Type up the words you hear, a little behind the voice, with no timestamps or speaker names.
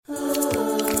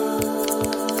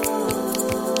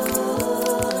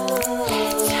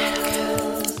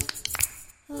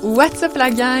What's up la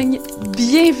gang?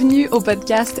 Bienvenue au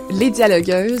podcast Les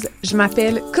Dialogueuses. Je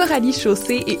m'appelle Coralie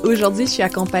Chaussé et aujourd'hui je suis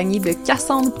accompagnée de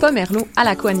Cassandre Pomerleau à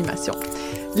la co-animation.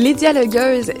 Les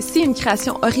Dialogueuses, c'est une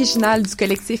création originale du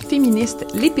collectif féministe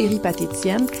Les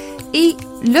Péripatéticiennes et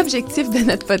l'objectif de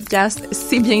notre podcast,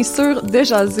 c'est bien sûr de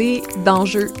jaser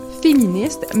d'enjeux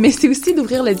féministes, mais c'est aussi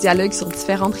d'ouvrir le dialogue sur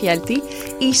différentes réalités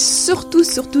et surtout,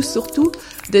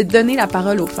 de donner la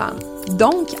parole aux femmes.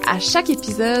 Donc, à chaque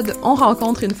épisode, on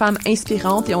rencontre une femme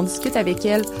inspirante et on discute avec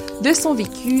elle de son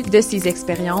vécu, de ses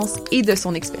expériences et de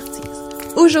son expertise.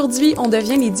 Aujourd'hui, on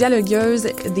devient les dialogueuses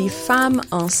des femmes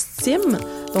en S.T.I.M,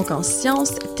 donc en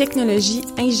sciences, technologie,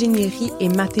 ingénierie et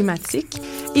mathématiques,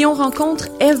 et on rencontre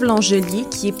Eve Langelier,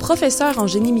 qui est professeure en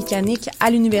génie mécanique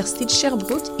à l'Université de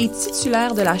Sherbrooke et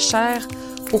titulaire de la chaire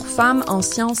pour femmes en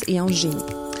sciences et en génie.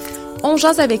 On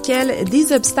jase avec elle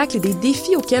des obstacles et des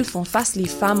défis auxquels font face les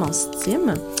femmes en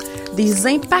S.T.I.M, des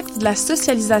impacts de la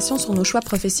socialisation sur nos choix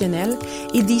professionnels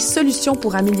et des solutions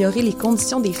pour améliorer les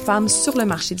conditions des femmes sur le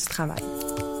marché du travail.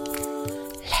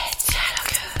 Les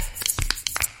dialogueuses.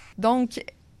 Donc,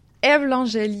 Eve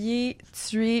Langelier,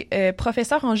 tu es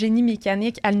professeure en génie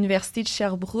mécanique à l'Université de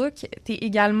Sherbrooke. Tu es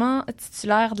également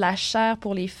titulaire de la chaire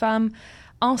pour les femmes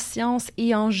en sciences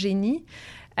et en génie.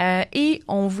 Et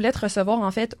on voulait te recevoir, en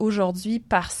fait, aujourd'hui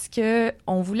parce que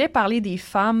on voulait parler des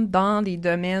femmes dans les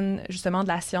domaines, justement, de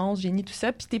la science, génie, tout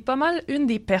ça. Puis t'es pas mal une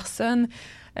des personnes,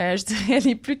 je dirais,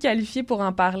 les plus qualifiées pour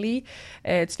en parler.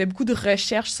 Tu fais beaucoup de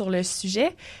recherches sur le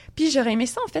sujet. Puis j'aurais aimé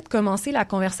ça, en fait, commencer la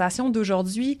conversation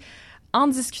d'aujourd'hui en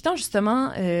discutant,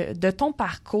 justement, de ton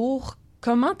parcours.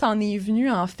 Comment t'en es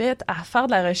venue, en fait, à faire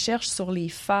de la recherche sur les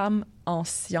femmes en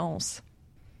sciences?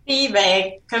 Et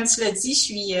comme tu l'as dit, je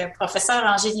suis professeure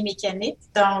en génie mécanique,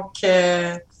 donc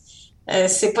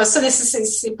c'est pas ça,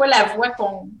 c'est pas la voie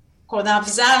qu'on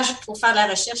envisage pour faire de la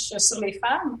recherche sur les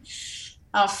femmes.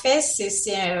 En fait,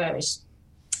 c'est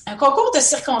un concours de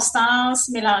circonstances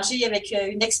mélangé avec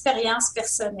une expérience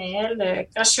personnelle.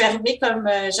 Quand je suis arrivée comme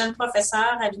jeune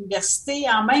professeure à l'université,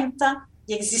 en même temps,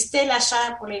 il existait la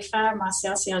chaire pour les femmes en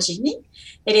sciences et en génie.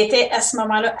 Elle était à ce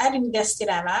moment-là à l'Université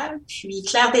Laval. Puis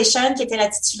Claire Deschênes, qui était la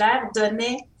titulaire,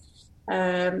 donnait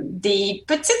des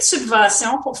petites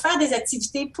subventions pour faire des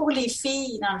activités pour les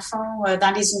filles, dans le fond,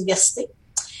 dans les universités.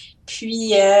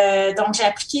 Puis, donc, j'ai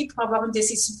appliqué pour avoir une de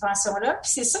ces subventions-là.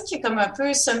 Puis c'est ça qui a comme un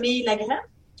peu semé la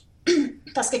graine.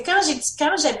 Parce que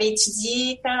quand j'avais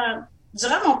étudié,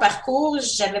 durant mon parcours,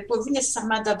 j'avais pas vu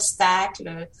nécessairement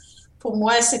d'obstacles. Pour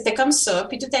moi, c'était comme ça,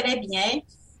 puis tout allait bien.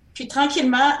 Puis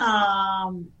tranquillement,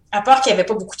 à part qu'il n'y avait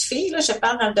pas beaucoup de filles, là, je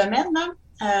parle dans le domaine,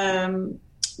 là,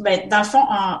 dans le fond,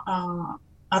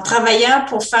 en travaillant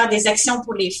pour faire des actions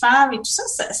pour les femmes et tout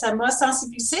ça, ça m'a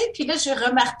sensibilisée. Puis là, je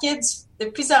remarquais de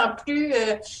plus en plus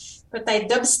peut-être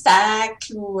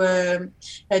d'obstacles ou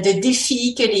de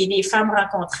défis que les femmes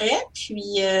rencontraient.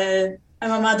 Puis à un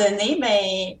moment donné,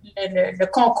 le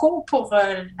concours pour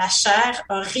la chaire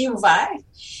a réouvert.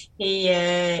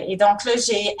 Et donc là,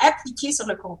 j'ai appliqué sur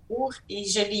le concours et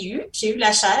je l'ai eu. J'ai eu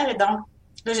la chaire et donc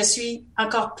là, je suis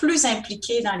encore plus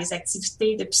impliquée dans les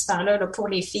activités depuis ce temps-là là, pour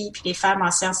les filles puis les femmes en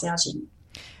sciences et en génie.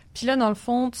 Puis là, dans le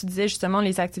fond, tu disais justement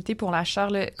les activités pour la chaire.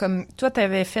 Là, comme toi, tu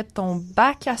avais fait ton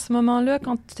bac à ce moment-là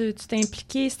quand tu t'es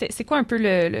impliquée. C'est quoi un peu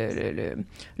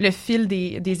le fil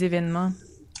des événements?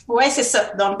 Oui, c'est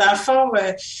ça. Donc, dans le fond,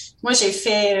 moi, j'ai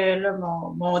fait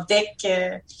mon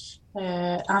DEC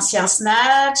en sciences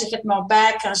nat, j'ai fait mon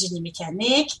bac en génie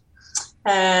mécanique.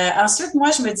 Ensuite,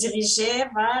 moi, je me dirigeais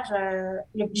vers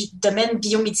le domaine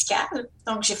biomédical.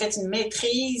 Donc, j'ai fait une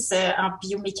maîtrise en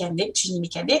biomécanique, génie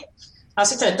mécanique.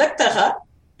 Ensuite, un doctorat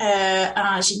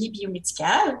en génie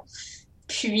biomédical.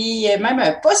 Puis, même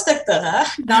un post-doctorat.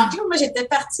 Donc, là, moi, j'étais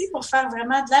partie pour faire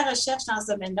vraiment de la recherche dans ce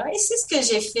domaine-là. Et c'est ce que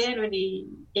j'ai fait là,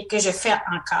 et que je fais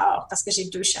encore parce que j'ai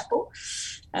 2 chapeaux.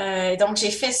 Donc,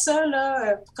 j'ai fait ça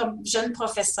là comme jeune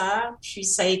professeur. Puis,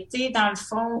 ça a été, dans le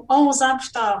fond, 11 ans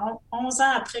plus tard, 11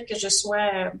 ans après que je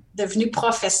sois devenue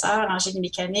professeure en génie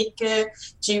mécanique, que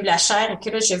j'ai eu la chaire et que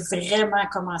là, j'ai vraiment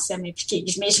commencé à m'impliquer.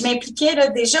 Mais je m'impliquais là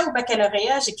déjà au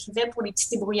baccalauréat. J'écrivais pour les petits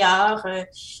débrouillards.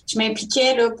 Je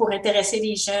m'impliquais là pour intéresser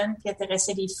les jeunes puis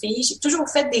intéresser les filles. J'ai toujours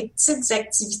fait des petites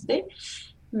activités,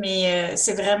 mais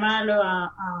c'est vraiment là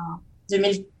en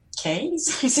 2015,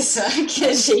 c'est ça,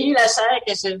 que j'ai eu la chaire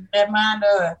et que j'ai vraiment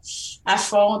là à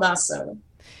fond dans ça.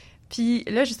 Puis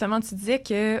là, justement, tu disais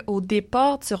qu'au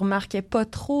départ, tu remarquais pas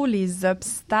trop les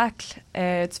obstacles.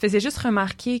 Tu faisais juste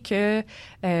remarquer que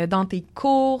dans tes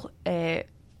cours,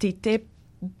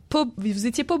 vous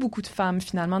étiez pas beaucoup de femmes,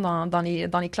 finalement, dans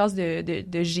les classes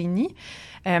de génie.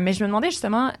 Mais je me demandais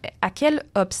justement à quel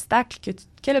obstacle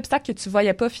que tu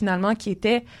voyais pas, finalement, qui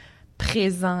était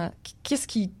présent?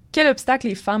 Quel obstacle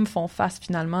les femmes font face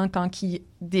finalement quand ils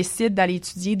décident d'aller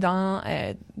étudier dans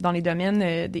les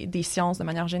domaines des sciences de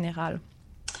manière générale?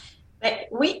 Ben,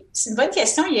 oui, c'est une bonne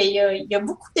question. Il y a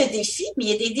beaucoup de défis, mais il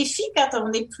y a des défis quand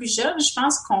on est plus jeune, je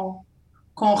pense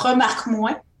qu'on remarque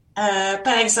moins.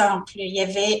 Par exemple, il y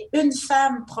avait une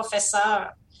femme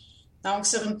professeure. Donc,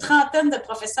 sur une trentaine de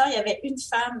professeurs, il y avait une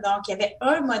femme. Donc, il y avait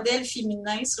un modèle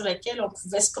féminin sur lequel on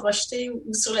pouvait se projeter ou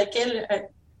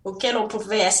auquel on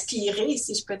pouvait aspirer,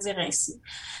 si je peux dire ainsi.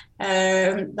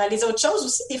 Dans les autres choses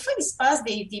aussi, des fois, il se passe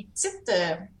des petites...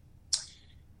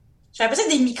 je vais appeler ça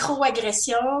des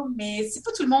micro-agressions, mais c'est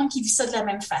pas tout le monde qui vit ça de la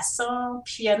même façon.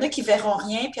 Puis il y en a qui verront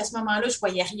rien, puis à ce moment-là, je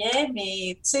voyais rien.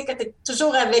 Mais tu sais, quand t'es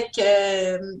toujours avec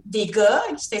des gars,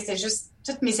 c'était juste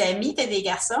toutes mes amies, t'es des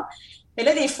garçons. Mais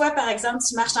là, des fois, par exemple,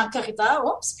 tu marches dans le corridor,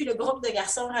 oups, puis le groupe de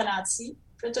garçons ralentit.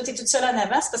 Puis là, toi, t'es toute seule en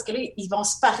avant, c'est parce que là, ils vont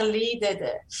se parler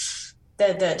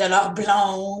de leur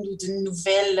blonde ou d'une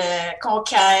nouvelle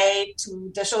conquête ou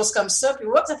de choses comme ça. Puis,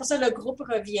 oups, c'est pour ça que le groupe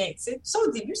revient. Tu sais. Ça,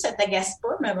 au début, ça t'agace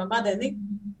pas, mais à un moment donné,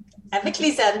 avec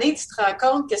les années, tu te rends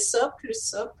compte que ça, plus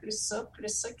ça, plus ça, plus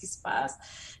ça qui se passe,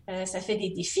 ça fait des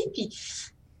défis. Puis,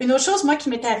 une autre chose, moi, qui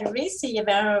m'est arrivée, c'est qu'il y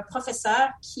avait un professeur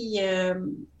qui,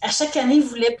 à chaque année,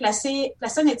 voulait placer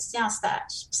un étudiant en stage.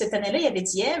 Puis cette année-là, il avait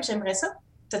dit, Eve, j'aimerais ça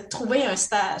te trouver un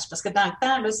stage. Parce que dans le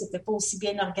temps, là, c'était pas aussi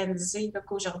bien organisé là,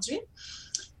 qu'aujourd'hui.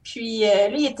 Puis là,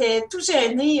 il était tout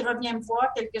gêné. Il revient me voir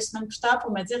quelques semaines plus tard pour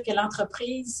me dire que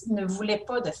l'entreprise ne voulait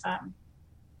pas de femmes.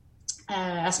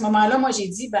 À ce moment-là, moi, j'ai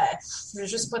dit, je veux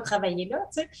juste pas travailler là,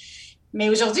 tu sais. Mais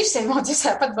aujourd'hui, je me suis dit, mon Dieu, ça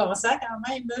n'a pas de bon sens quand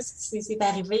même, là, c'est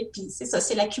arrivé. Puis c'est ça,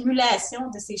 c'est l'accumulation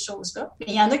de ces choses-là. Mais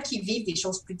il y en a qui vivent des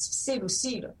choses plus difficiles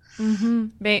aussi, là. Mm-hmm.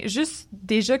 Ben juste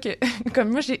déjà que, comme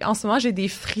moi, en ce moment, j'ai des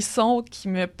frissons qui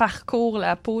me parcourent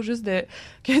la peau, juste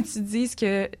que tu dises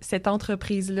que cette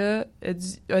entreprise-là a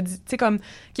dit, tu sais, comme,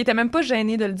 qui était même pas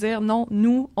gênée de le dire, non,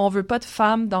 nous, on veut pas de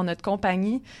femmes dans notre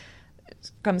compagnie.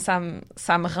 Comme ça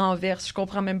me renverse. Je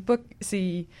comprends même pas que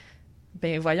c'est...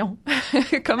 Ben voyons,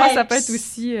 comment ça peut être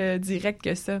aussi direct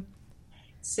que ça?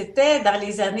 C'était dans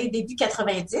les années début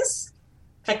 90.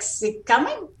 Fait que c'est quand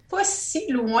même pas si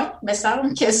loin, me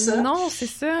semble, que ça. Non, c'est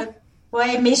ça.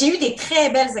 Oui, mais j'ai eu des très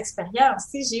belles expériences.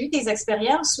 Tu sais, j'ai eu des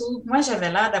expériences où moi, j'avais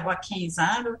l'air d'avoir 15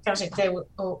 ans là, quand j'étais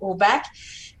au bac.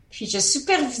 Puis je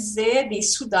supervisais des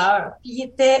soudeurs. Puis ils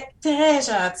étaient très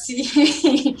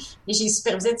gentils. Et j'ai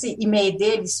supervisé, tu sais, ils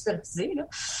m'aidaient à les superviser. Là.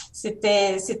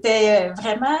 C'était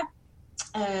vraiment...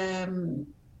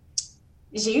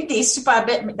 j'ai eu des super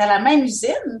belles... Dans la même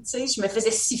usine, tu sais, je me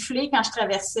faisais siffler quand je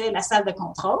traversais la salle de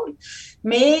contrôle.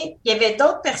 Mais il y avait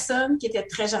d'autres personnes qui étaient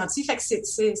très gentilles. Fait que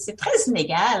c'est très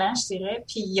inégal, hein, je dirais.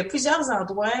 Puis il y a plusieurs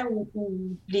endroits où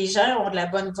les gens ont de la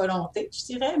bonne volonté, je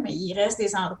dirais, mais il reste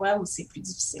des endroits où c'est plus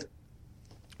difficile.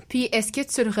 Puis, est-ce que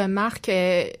tu le remarques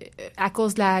à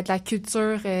cause de la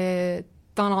culture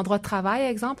dans l'endroit de travail,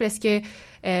 exemple? Est-ce que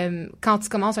quand tu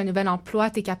commences un nouvel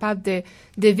emploi, tu es capable de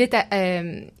vite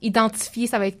identifier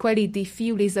ça va être quoi les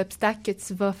défis ou les obstacles que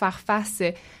tu vas faire face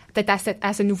peut-être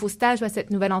à ce nouveau stage ou à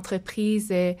cette nouvelle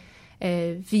entreprise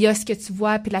via ce que tu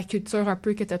vois puis la culture un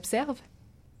peu que tu observes?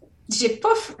 J'ai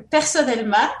pas,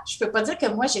 personnellement, je peux pas dire que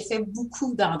moi, j'ai fait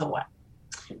beaucoup d'endroits.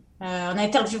 On a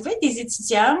interviewé des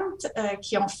étudiantes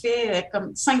qui ont fait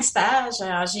comme 5 stages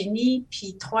en génie,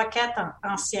 puis 3-4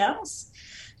 en sciences.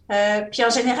 Puis en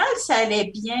général, ça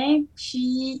allait bien.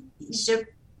 Puis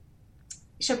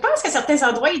je pense qu'à certains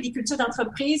endroits, il y a des cultures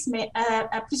d'entreprise, mais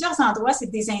à plusieurs endroits, c'est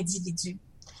des individus.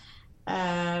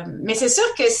 Mais c'est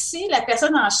sûr que si la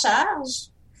personne en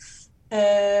charge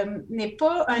n'est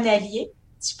pas un allié,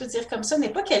 si je peux dire comme ça, n'est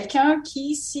pas quelqu'un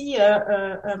qui, si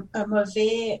un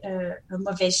mauvais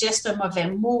geste, un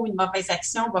mauvais mot, une mauvaise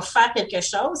action va faire quelque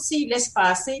chose, s'il laisse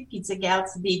passer puis il dit, regarde,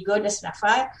 c'est des gars, laisse-la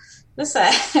faire, là,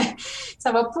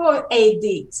 ça va pas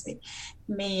aider, tu sais.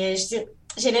 Mais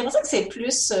j'ai l'impression que c'est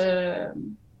plus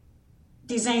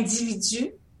des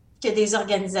individus que des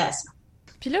organisations.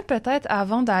 Puis là, peut-être,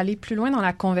 avant d'aller plus loin dans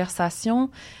la conversation,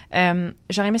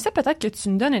 j'aurais aimé ça peut-être que tu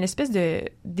nous donnes une espèce de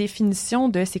définition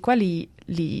de c'est quoi les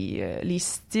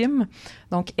S.T.I.M.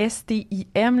 Donc,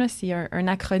 S.T.I.M, là, c'est un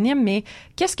acronyme, mais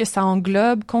qu'est-ce que ça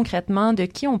englobe concrètement? De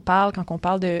qui on parle quand on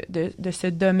parle de ce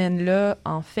domaine-là,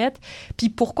 en fait? Puis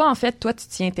pourquoi, en fait, toi, tu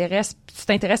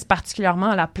t'intéresses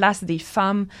particulièrement à la place des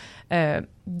femmes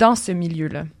dans ce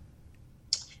milieu-là?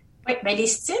 Oui, bien, les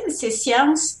S.T.I.M, c'est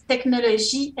sciences,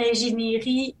 technologie,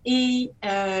 ingénierie et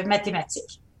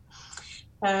mathématiques.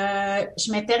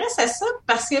 Je m'intéresse à ça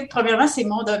parce que, premièrement, c'est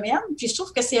mon domaine, puis je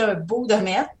trouve que c'est un beau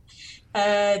domaine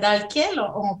dans lequel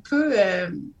on peut...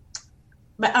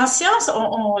 en sciences,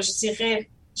 je dirais,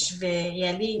 je vais y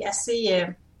aller assez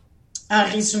en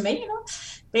résumé, là.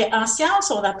 Mais en sciences,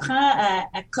 on apprend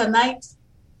à connaître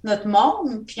notre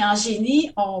monde, puis en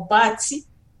génie, on bâtit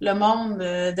le monde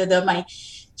de demain.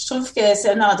 Je trouve que c'est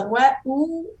un endroit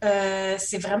où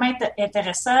c'est vraiment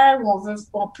intéressant, où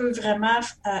on peut vraiment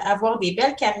avoir des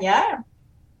belles carrières.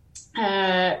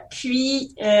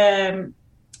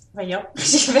 Voyons,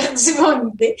 j'ai perdu mon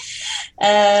idée.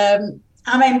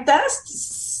 En même temps,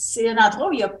 c'est un endroit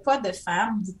où il n'y a pas de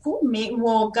femmes beaucoup, mais où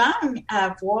on gagne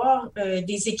à avoir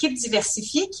des équipes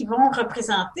diversifiées qui vont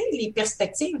représenter les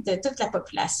perspectives de toute la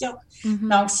population. Mm-hmm.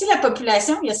 Donc, si la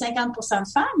population, il y a 50%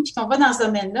 de femmes, puis qu'on va dans ce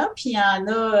domaine-là, puis il y en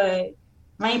a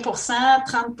 20%,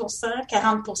 30%,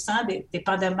 40%,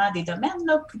 dépendamment des domaines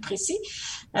là, plus précis,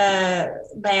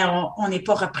 on n'est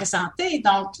pas représenté.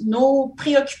 Donc, nos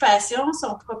préoccupations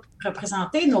sont pas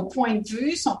représentées, nos points de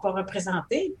vue sont pas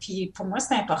représentés. Puis, pour moi,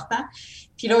 c'est important.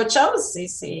 Puis, l'autre chose,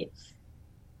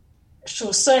 je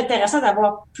trouve ça intéressant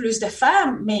d'avoir plus de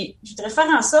femmes, mais je voudrais faire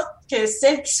en sorte que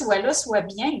celles qui soient là soient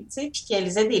bien, tu sais, puis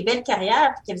qu'elles aient des belles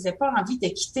carrières, puis qu'elles aient pas envie de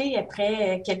quitter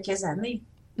après quelques années.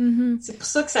 Mm-hmm. C'est pour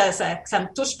ça que ça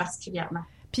me touche particulièrement.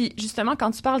 Puis justement,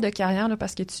 quand tu parles de carrière, là,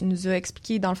 parce que tu nous as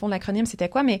expliqué dans le fond de l'acronyme c'était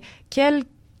quoi, mais quel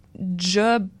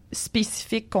job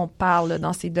spécifique qu'on parle là,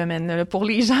 dans ces domaines-là? Là, pour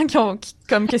les gens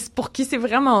pour qui c'est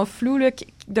vraiment flou, là,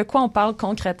 de quoi on parle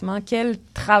concrètement? Quel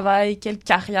travail, quelle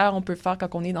carrière on peut faire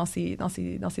quand on est dans ces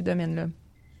domaines-là?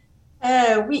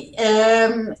 Oui.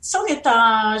 Si on est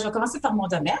je vais commencer par mon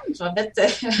domaine. Je vais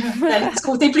mettre du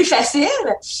côté plus facile.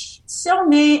 Si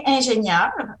on est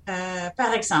ingénieur,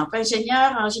 par exemple,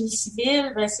 ingénieur en génie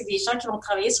civil, c'est des gens qui vont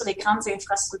travailler sur les grandes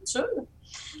infrastructures.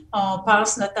 On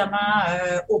pense notamment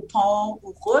aux ponts,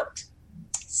 aux routes.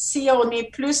 Si on est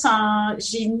plus en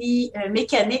génie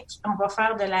mécanique, on va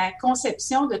faire de la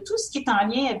conception de tout ce qui est en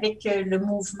lien avec le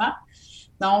mouvement.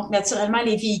 Donc, naturellement,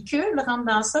 les véhicules rentrent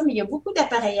dans ça, mais il y a beaucoup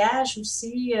d'appareillage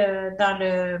aussi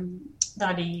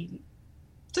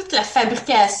toute la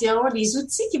fabrication, les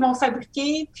outils qu'ils vont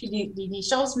fabriquer, puis les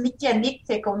choses mécaniques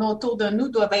qu'on a autour de nous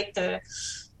doivent être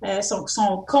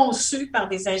sont conçues par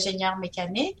des ingénieurs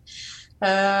mécaniques.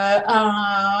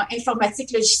 En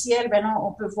informatique logicielle,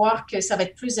 on peut voir que ça va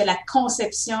être plus de la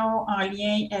conception en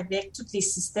lien avec tous les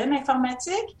systèmes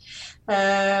informatiques.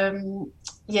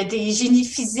 Il y a des génies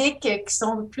physiques qui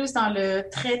sont plus dans le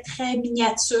très, très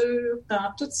miniature,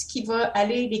 dans tout ce qui va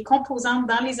aller, les composantes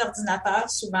dans les ordinateurs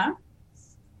souvent.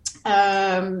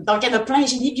 Donc, il y en a plein,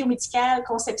 génie biomédical,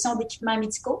 conception d'équipements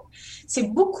médicaux. C'est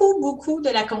beaucoup, beaucoup de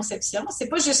la conception. C'est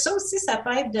pas juste ça aussi, ça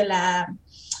peut être de la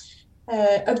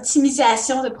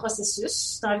optimisation de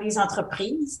processus dans les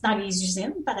entreprises, dans les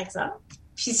usines, par exemple.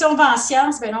 Puis si on va en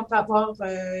sciences, on peut avoir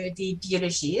des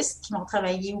biologistes qui vont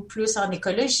travailler ou plus en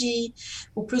écologie,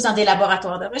 ou plus dans des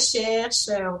laboratoires de recherche.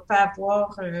 On peut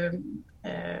avoir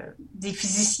des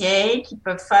physiciens qui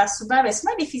peuvent faire souvent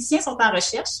les physiciens sont en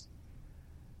recherche.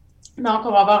 Donc,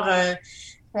 on va avoir,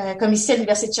 comme ici à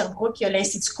l'Université de Sherbrooke, il y a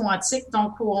l'Institut quantique,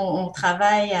 donc où on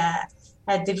travaille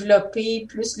à développer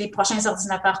plus les prochains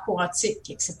ordinateurs quantiques,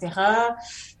 etc.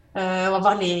 On va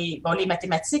avoir les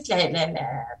mathématiques,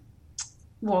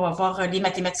 on va voir les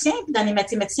mathématiciens. Puis dans les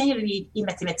mathématiciens, il y a les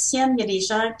mathématiciennes, il y a des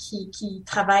gens qui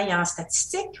travaillent en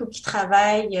statistique ou qui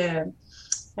travaillent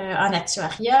en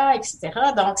actuariat, etc.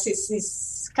 Donc, c'est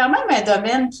quand même un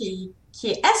domaine qui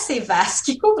est assez vaste,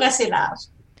 qui couvre assez large.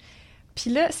 Puis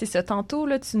là, c'est ça. Tantôt,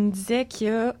 là, tu nous disais qu'il y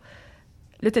a...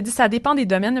 Là, tu as dit ça dépend des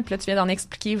domaines, puis là, tu viens d'en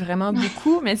expliquer vraiment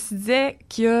beaucoup, mais tu disais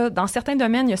qu'il y a, dans certains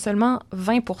domaines, il y a seulement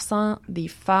 20% des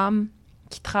femmes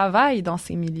qui travaillent dans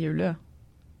ces milieux-là.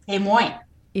 Et moins.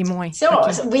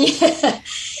 Okay. Oui.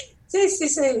 c'est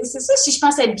ça, si je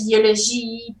pense à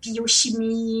biologie,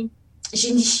 biochimie,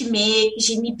 génie chimique,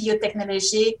 génie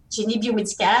biotechnologique, génie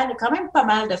biomédical, il y a quand même pas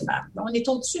mal de femmes. On est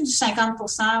au-dessus du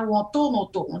 50% où on tourne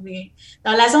autour. On est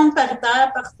dans la zone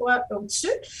paritaire, parfois au-dessus.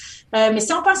 Mais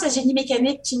si on pense à génie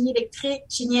mécanique, génie électrique,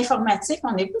 génie informatique,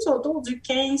 on est plus autour du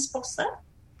 15%.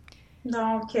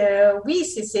 Donc, oui,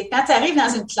 c'est quand tu arrives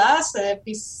dans une classe,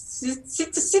 puis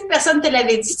si personne ne te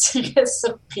l'avait dit, tu restes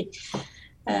surpris.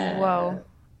 Wow.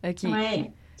 OK.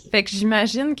 Ouais. Fait que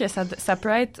j'imagine que ça peut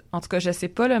être, en tout cas, je sais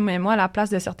pas, là, mais moi, à la place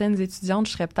de certaines étudiantes,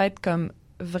 je serais peut-être comme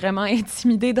vraiment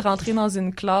intimidée de rentrer dans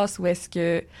une classe où est-ce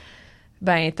que,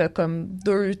 t'as comme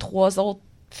 2, 3 autres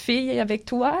filles avec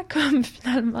toi, comme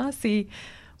finalement, c'est...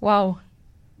 Wow!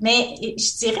 Mais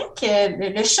je dirais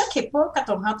que le choc est pas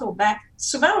quand on rentre au bac.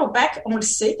 Souvent, au bac, on le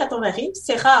sait quand on arrive.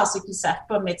 C'est rare ceux qui le savent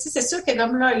pas. Mais tu sais, c'est sûr que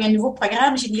comme là, il y a un nouveau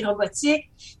programme, génie robotique,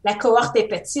 la cohorte est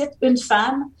petite, une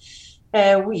femme.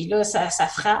 Oui, là, ça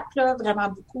frappe, là, vraiment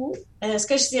beaucoup. Ce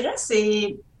que je dirais,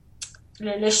 c'est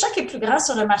le choc est plus grand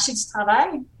sur le marché du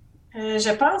travail.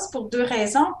 Je pense pour deux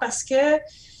raisons, parce que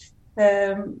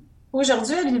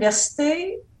aujourd'hui, à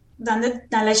l'université, dans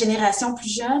la génération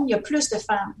plus jeune, il y a plus de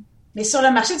femmes. Mais sur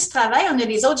le marché du travail, on a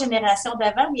les autres générations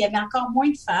d'avant où il y avait encore moins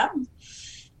de femmes.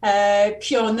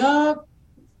 Puis là,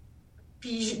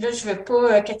 je ne veux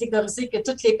pas catégoriser que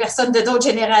toutes les personnes de d'autres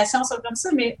générations sont comme ça,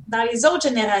 mais dans les autres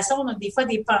générations, on a des fois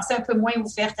des pensées un peu moins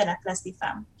ouvertes à la place des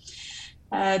femmes.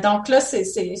 Donc là, ça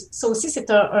aussi,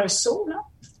 c'est un saut là,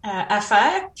 à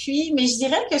faire. Puis, mais je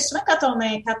dirais que souvent, quand on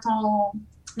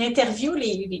interviewe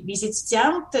les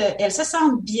étudiantes, elles se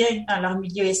sentent bien dans leur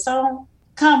milieu. Elles sont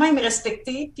quand même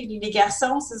respectées. Puis les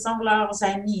garçons, ce sont leurs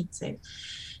amis. Tu sais.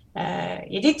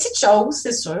 Il y a des petites choses,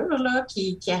 c'est sûr, là,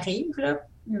 qui arrivent, là,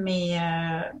 mais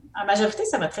en majorité,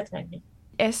 ça va très, très bien.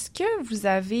 Est-ce que vous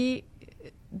avez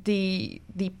des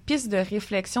pistes de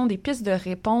réflexion, des pistes de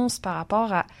réponse par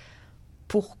rapport à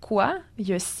pourquoi il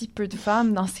y a si peu de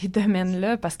femmes dans ces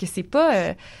domaines-là? Parce que c'est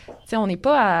pas... tu sais, on n'est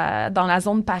pas dans la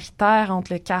zone paritaire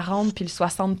entre le 40 puis le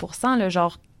 60 %, là,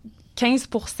 genre 15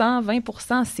 20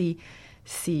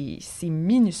 c'est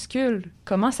minuscule.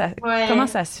 Comment ça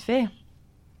se fait?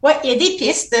 Oui, il y a des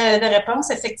pistes de réponse,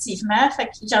 effectivement. Fait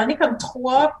que j'en ai comme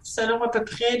 3 selon à peu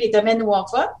près les domaines où on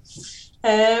va.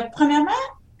 Premièrement,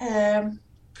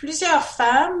 plusieurs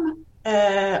femmes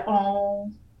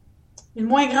ont une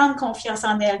moins grande confiance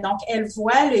en elles. Donc, elles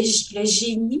voient le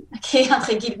génie,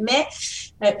 entre guillemets,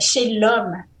 chez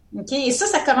l'homme. Et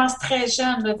ça commence très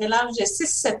jeune, là, dès l'âge de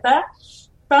 6-7 ans. Je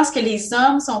pense que les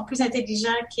hommes sont plus intelligents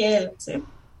qu'elles. Tu sais.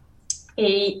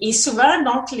 Et souvent,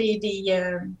 donc, les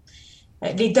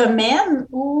domaines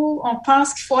où on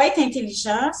pense qu'il faut être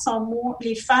intelligent,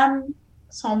 les femmes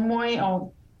ont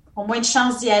moins de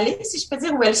chances d'y aller, si je peux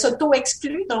dire, où elles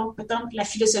s'auto-excluent. Donc, par exemple, la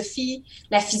philosophie,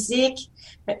 la physique,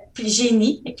 puis le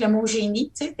génie, avec le mot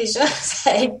génie, tu sais, déjà,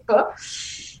 ça aide pas.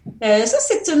 Ça,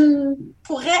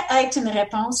 pourrait être une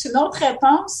réponse. Une autre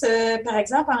réponse, par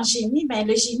exemple, en génie,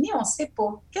 le génie, on ne sait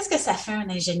pas. Qu'est-ce que ça fait un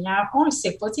ingénieur? On ne le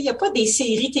sait pas. Il n'y a pas des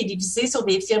séries télévisées sur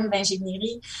des films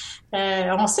d'ingénierie.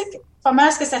 On sait pas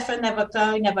mal ce que ça fait un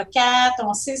avocat, une avocate.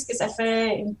 On sait ce que ça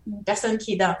fait une personne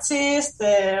qui est dentiste.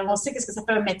 On sait ce que ça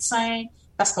fait un médecin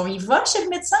parce qu'on y va chez le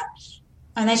médecin.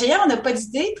 Un ingénieur, on n'a pas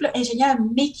d'idée. Puis là, ingénieur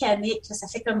mécanique, là, ça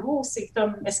fait comme,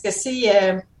 est-ce que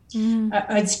c'est...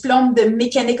 un diplôme de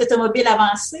mécanique automobile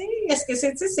avancée? Est-ce que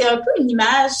c'est un peu une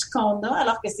image qu'on a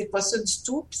alors que c'est pas ça du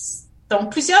tout?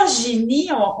 Donc, plusieurs génies,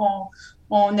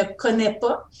 on ne connaît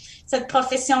pas cette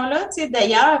profession-là. Tu sais,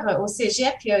 d'ailleurs, au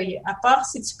cégep, à part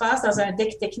si tu passes dans un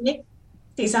deck technique,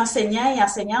 tes enseignants et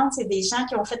enseignantes, c'est des gens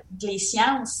qui ont fait des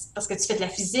sciences parce que tu fais de la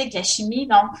physique, de la chimie.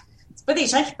 Donc, c'est pas des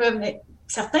gens qui peuvent...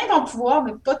 Certains vont pouvoir,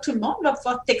 mais pas tout le monde va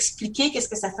pouvoir t'expliquer qu'est-ce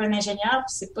que ça fait un ingénieur.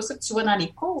 Puis c'est pas ça que tu vois dans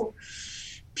les cours.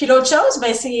 Puis l'autre chose,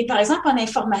 c'est par exemple en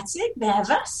informatique,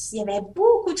 avant, il y avait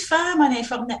beaucoup de femmes en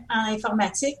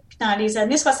informatique. Puis dans les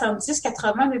années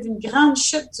 70-80, on a vu une grande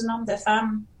chute du nombre de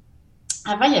femmes.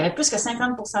 Avant, il y avait plus que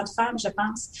 50% de femmes, je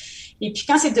pense. Et puis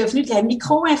quand c'est devenu de la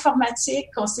micro-informatique,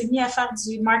 on s'est mis à faire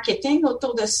du marketing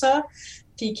autour de ça,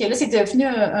 puis que là, c'est devenu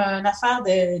une affaire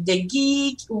de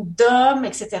geeks ou d'hommes,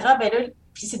 etc.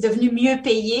 Puis c'est devenu mieux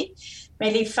payé.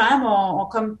 Les femmes ont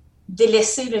comme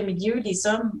délaisser le milieu, les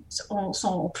hommes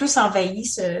sont plus envahis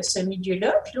ce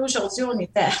milieu-là. Puis là, aujourd'hui, on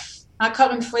est à,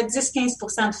 encore une fois,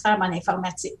 10-15% de femmes en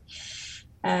informatique.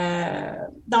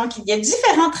 Donc, il y a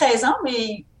différentes raisons,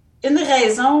 mais une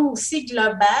raison aussi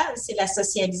globale, c'est la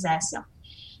socialisation.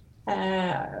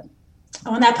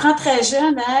 On apprend très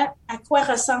jeune à quoi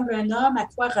ressemble un homme, à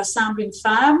quoi ressemble une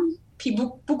femme. Puis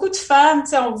beaucoup de femmes, tu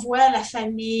sais, on voit la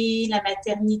famille, la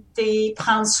maternité,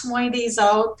 prendre soin des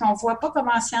autres, puis on voit pas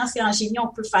comment en sciences et en génie on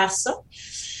peut faire ça.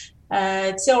 Tu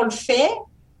sais, on le fait,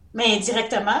 mais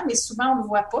indirectement, mais souvent on le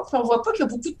voit pas. Puis on voit pas qu'il y a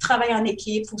beaucoup de travail en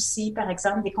équipe aussi, par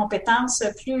exemple, des compétences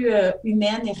plus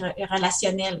humaines et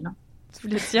relationnelles. Non? Tu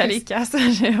voulais y aller, Cass?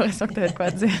 J'ai l'impression que tu avais quoi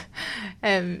à dire.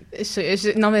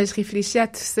 Non, mais je réfléchis à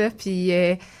tout ça, puis...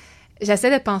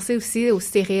 J'essaie de penser aussi aux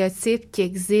stéréotypes qui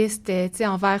existent, tu sais,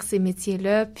 envers ces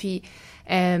métiers-là, puis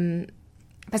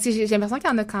parce que j'ai l'impression qu'il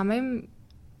y en a quand même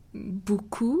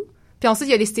beaucoup. Puis ensuite,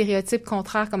 il y a les stéréotypes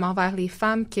contraires comme envers les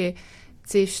femmes que, tu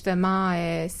sais, justement,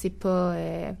 c'est pas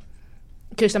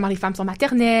que justement les femmes sont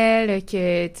maternelles,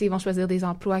 que, tu sais, ils vont choisir des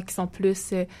emplois qui sont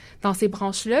plus dans ces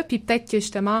branches-là, puis peut-être que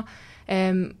justement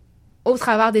au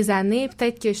travers des années,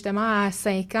 peut-être que justement à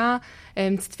 5 ans,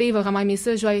 une petite fille va vraiment aimer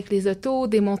ça, jouer avec les autos,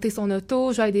 démonter son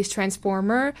auto, jouer avec des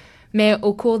transformers, mais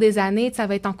au cours des années, ça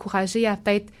va être encouragé à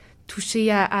peut-être toucher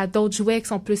à d'autres jouets qui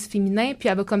sont plus féminins, puis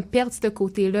elle va comme perdre ce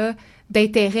côté-là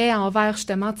d'intérêt envers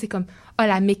justement, tu sais, comme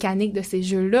la mécanique de ces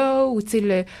jeux-là, ou tu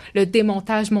sais, le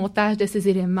démontage-montage de ces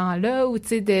éléments-là, ou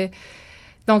tu sais,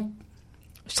 donc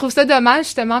je trouve ça dommage,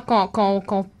 justement,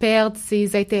 qu'on perde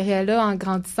ces intérêts-là en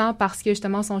grandissant parce que,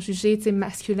 justement, ils sont jugés, tu sais,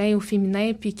 masculins ou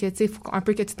féminins, puis que, tu sais, il faut un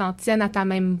peu que tu t'en tiennes à ta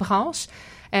même branche.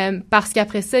 Parce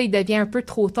qu'après ça, il devient un peu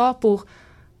trop tard pour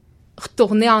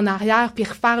retourner en arrière puis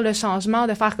refaire le changement,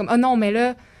 de faire comme « Oh non, mais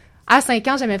là, à 5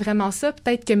 ans, j'aimais vraiment ça.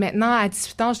 Peut-être que maintenant, à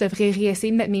 18 ans, je devrais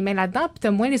réessayer de mettre mes mains là-dedans. » Puis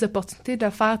t'as moins les opportunités de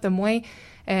le faire, t'as moins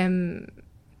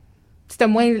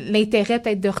l'intérêt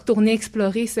peut-être de retourner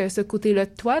explorer ce côté-là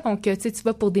de toi. Donc, tu sais, tu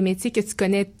vas pour des métiers que tu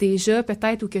connais déjà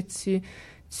peut-être ou que tu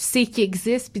sais qu'ils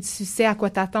existent puis tu sais à quoi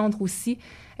t'attendre aussi.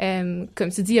 Comme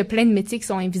tu dis, il y a plein de métiers qui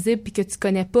sont invisibles puis que tu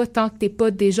connais pas tant que t'es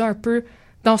pas déjà un peu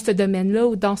dans ce domaine-là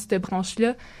ou dans cette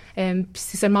branche-là. Puis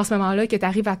c'est seulement à ce moment-là que tu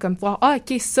arrives à comme voir « Ah,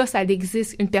 OK, ça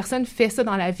existe. Une personne fait ça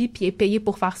dans la vie puis est payée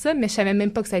pour faire ça, mais je savais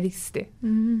même pas que ça existait.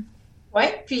 Mm-hmm. » Oui,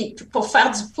 puis pour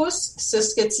faire du pouce sur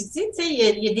ce que tu dis, tu sais,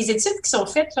 il y a des études qui sont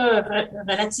faites là,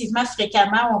 relativement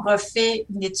fréquemment. On refait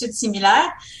une étude similaire.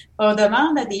 On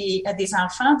demande à des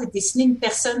enfants de dessiner une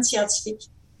personne scientifique.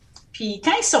 Puis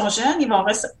quand ils sont jeunes, ils vont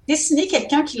dessiner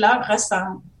quelqu'un qui leur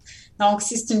ressemble. Donc,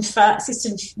 si c'est une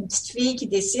petite fille qui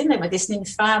dessine, elle va dessiner une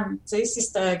femme. Tu sais, si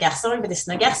c'est un garçon, il va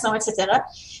dessiner un garçon, etc.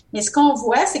 Mais ce qu'on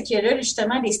voit, c'est que là,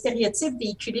 justement, les stéréotypes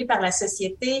véhiculés par la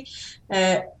société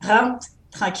rentrent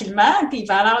tranquillement, puis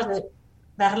vers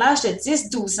l'âge de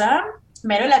 10-12 ans.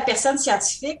 Mais là, la personne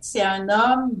scientifique, c'est un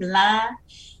homme blanc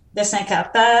de 50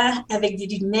 ans, avec des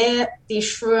lunettes, des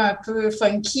cheveux un peu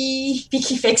funky, puis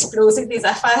qui fait exploser des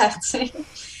affaires, tu sais.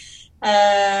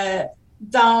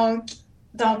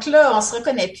 Donc là, on se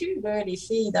reconnaît plus, là, les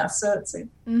filles, dans ça, tu sais.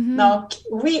 Mm-hmm. Donc,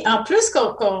 oui, en plus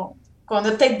qu'on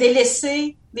a peut-être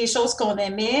délaissé des choses qu'on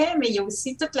aimait, mais il y a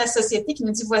aussi toute la société qui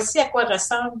nous dit, voici à quoi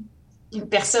ressemble une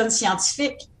personne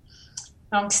scientifique.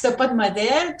 Donc, si tu n'as pas de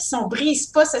modèle, puis si on ne brise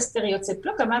pas ce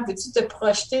stéréotype-là, comment veux-tu te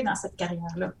projeter dans cette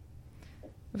carrière-là?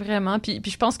 Vraiment. Puis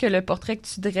je pense que le portrait que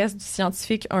tu dresses du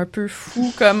scientifique un peu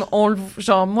fou, comme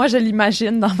genre, moi, je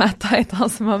l'imagine dans ma tête en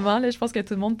ce moment, là. Je pense que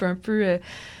tout le monde peut un peu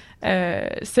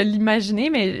se l'imaginer,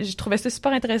 mais je trouvais ça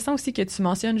super intéressant aussi que tu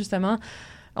mentionnes, justement,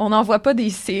 on n'en voit pas des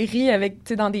séries avec, tu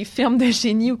sais, dans des films de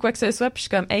génie ou quoi que ce soit, puis je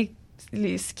suis comme, hey,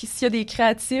 s'il y a des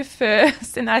créatifs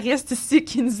scénaristes ici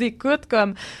qui nous écoutent,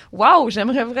 comme waouh,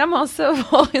 j'aimerais vraiment ça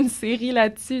voir une série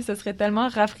là-dessus, ce serait tellement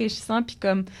rafraîchissant puis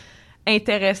comme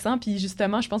intéressant, puis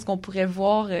justement je pense qu'on pourrait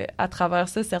voir à travers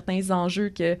ça certains enjeux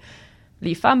que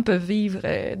les femmes peuvent vivre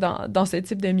dans ce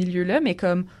type de milieu-là, mais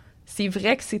comme c'est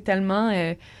vrai que c'est tellement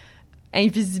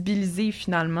invisibilisé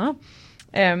finalement,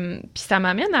 puis ça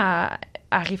m'amène à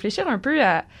réfléchir un peu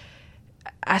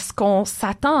à ce qu'on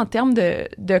s'attend en termes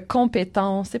de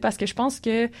compétences, parce que je pense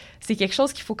que c'est quelque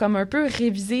chose qu'il faut comme un peu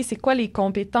réviser. C'est quoi les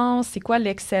compétences? C'est quoi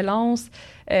l'excellence?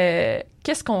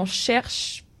 Qu'est-ce qu'on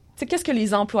cherche? Qu'est-ce que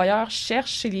les employeurs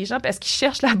cherchent chez les gens? Est-ce qu'ils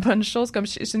cherchent la bonne chose? Comme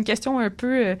c'est une question un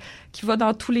peu qui va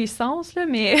dans tous les sens, là,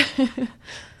 mais...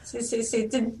 c'est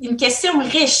une question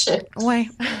riche. Ouais.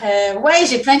 Ouais,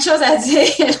 j'ai plein de choses à dire.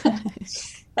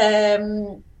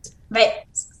 Ben,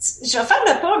 je vais faire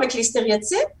le pont avec les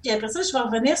stéréotypes, puis après ça, je vais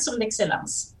revenir sur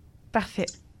l'excellence. Parfait.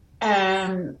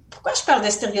 Pourquoi je parle de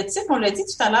stéréotypes? On l'a dit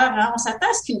tout à l'heure, hein, on s'attend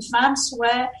à ce qu'une femme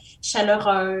soit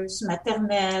chaleureuse,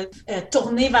 maternelle,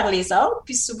 tournée vers les autres,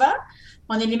 puis souvent,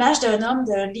 on a l'image d'un homme,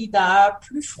 d'un leader,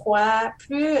 plus froid,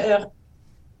 plus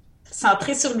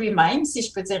centré sur lui-même, si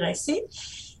je peux dire ainsi.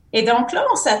 Et donc là,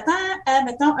 on s'attend à,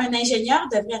 mettons, un ingénieur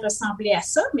devrait ressembler à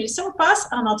ça, mais si on passe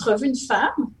en entrevue une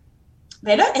femme,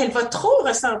 ben là, elle va trop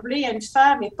ressembler à une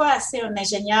femme et pas assez à un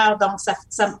ingénieur. Donc,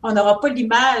 on n'aura pas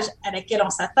l'image à laquelle on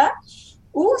s'attend.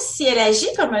 Ou si elle agit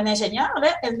comme un ingénieur, là,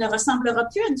 elle ne ressemblera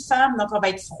plus à une femme. Donc, elle va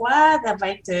être froide, elle va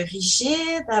être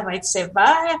rigide, elle va être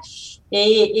sévère.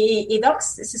 Et donc,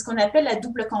 c'est ce qu'on appelle la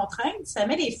double contrainte. Ça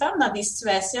met les femmes dans des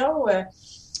situations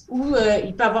où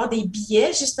il peut y avoir des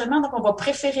biais, justement. Donc, on va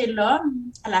préférer l'homme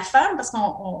à la femme parce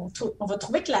qu'on va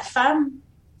trouver que la femme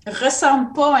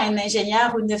ressemble pas à un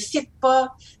ingénieur ou ne fit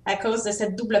pas à cause de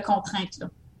cette double contrainte-là.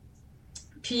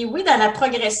 Puis oui, dans la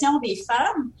progression des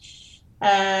femmes,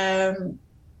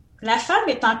 la femme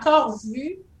est encore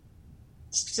vue.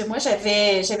 Excusez-moi,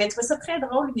 j'avais trouvé ça très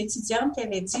drôle, une étudiante qui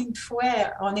avait dit une fois,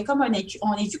 on est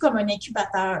vu comme un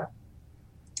incubateur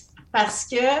parce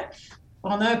que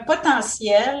on a un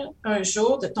potentiel un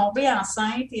jour de tomber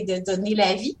enceinte et de donner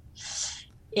la vie.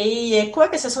 Et quoi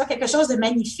que ce soit quelque chose de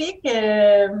magnifique,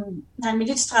 dans le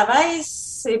milieu du travail,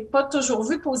 c'est pas toujours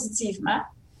vu positivement.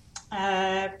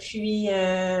 Puis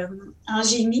en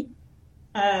génie,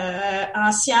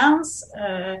 en sciences,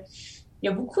 il y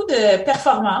a beaucoup de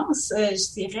performances,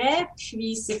 je dirais.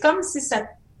 Puis c'est comme si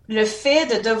le fait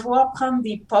de devoir prendre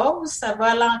des pauses, ça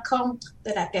va à l'encontre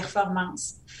de la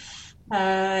performance.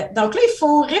 Donc là, il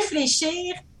faut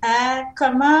réfléchir à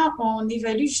comment on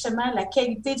évalue justement la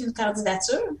qualité d'une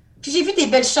candidature. Puis j'ai vu des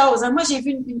belles choses. Moi, j'ai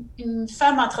vu une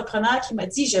femme entrepreneur qui m'a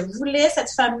dit, je voulais cette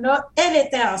femme-là, elle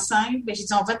était enceinte. Bien, j'ai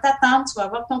dit, on va t'attendre, tu vas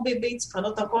avoir ton bébé, tu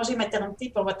prendras ton congé maternité,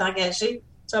 puis on va t'engager,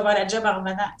 tu vas avoir la job en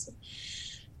revenant. Tu sais.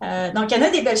 Donc, il y en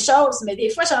a des belles choses, mais des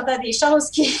fois, j'entends des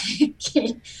choses qui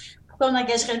pourquoi on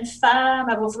engagerait une femme,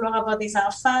 elle va vouloir avoir des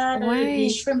enfants, là, les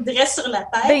cheveux me dressent sur la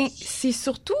tête. Ben, c'est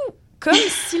surtout comme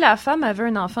si la femme avait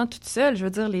un enfant toute seule. Je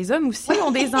veux dire, les hommes aussi ont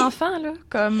des enfants, là,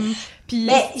 comme... Puis...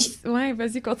 Ouais,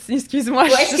 vas-y, continue, excuse-moi.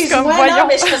 Ouais, excuse-moi, non,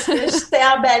 mais je t'ai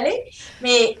emballée.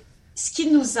 Mais ce qui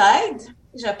nous aide,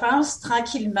 je pense,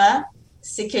 tranquillement,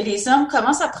 c'est que les hommes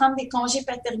commencent à prendre des congés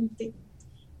paternité.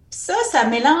 Ça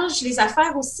mélange les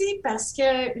affaires aussi parce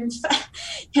que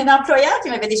un employeur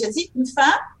qui m'avait déjà dit, une femme,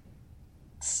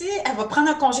 si elle va prendre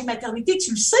un congé maternité,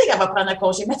 tu le sais qu'elle va prendre un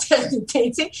congé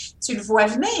maternité, tu le vois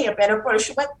venir, puis elle n'a pas le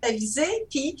choix de t'aviser,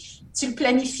 puis tu le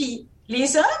planifies.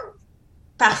 Les hommes,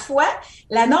 parfois,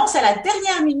 l'annoncent à la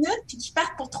dernière minute, puis qu'ils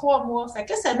partent pour 3 mois. Fait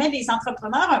que là, ça met les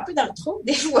entrepreneurs un peu dans le trou,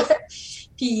 des fois.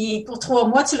 Puis pour 3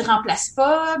 mois, tu le remplaces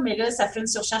pas, mais là, ça fait une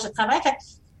surcharge de travail. Fait que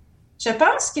je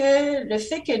pense que le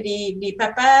fait que les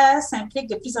papas s'impliquent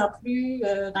de plus en plus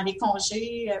dans les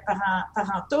congés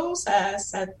parentaux,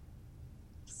 ça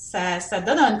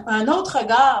donne un autre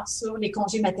regard sur les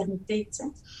congés maternité, tu sais.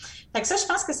 Fait que ça, je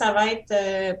pense que ça va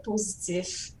être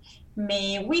positif.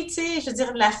 Mais oui, tu sais, je veux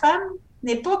dire, la femme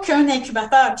n'est pas qu'un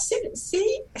incubateur. Puis si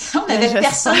on avait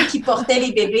personne qui portait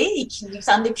les bébés et qui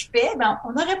s'en occupait, ben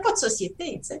on n'aurait pas de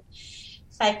société, tu sais.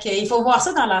 Fait que il faut voir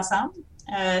ça dans l'ensemble.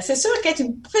 C'est sûr qu'être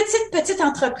une petite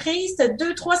entreprise, t'as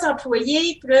 2-3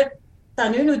 employés, puis là,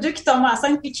 t'en as 1 ou 2 qui tombent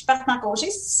enceintes puis qui partent en congé,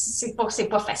 c'est pas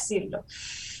facile, là.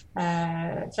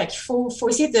 Fait qu'il faut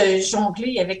essayer de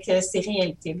jongler avec ces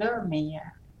réalités-là, mais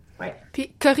ouais.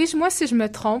 Puis, corrige-moi si je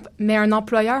me trompe, mais un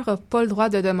employeur n'a pas le droit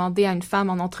de demander à une femme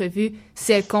en entrevue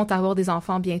si elle compte avoir des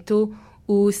enfants bientôt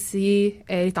ou si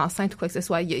elle est enceinte ou quoi que ce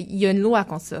soit. Il y a une loi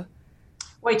contre ça.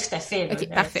 Oui, tout à fait. Là. OK,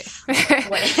 parfait. Non,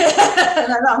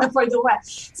 on n'a pas le droit.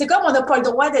 C'est comme on n'a pas le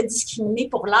droit de discriminer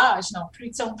pour l'âge non plus.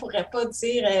 Tu sais, on ne pourrait pas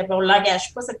dire on ne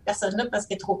l'engage pas, cette personne-là, parce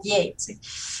qu'elle est trop vieille. Tu sais.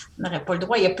 On n'aurait pas le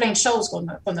droit. Il y a plein de choses qu'on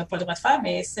n'a pas le droit de faire,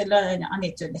 mais celle-là en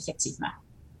est une, effectivement.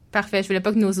 Parfait. Je voulais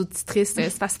pas que nos auditrices se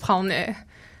fassent prendre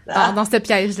dans ce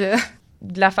piège-là.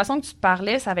 De la façon que tu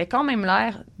parlais, ça avait quand même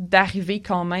l'air d'arriver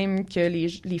quand même que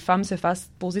les femmes se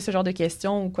fassent poser ce genre de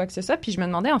questions ou quoi que ce soit. Puis je me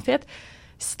demandais, en fait,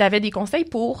 si tu avais des conseils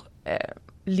pour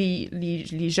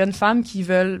les jeunes femmes qui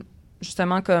veulent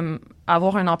justement comme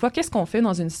avoir un emploi, qu'est-ce qu'on fait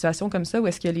dans une situation comme ça où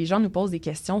est-ce que les gens nous posent des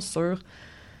questions sur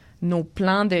nos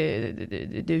plans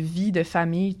de vie, de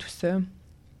famille, tout ça?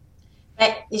 Bien,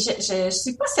 je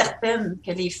suis pas certaine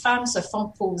que les femmes se font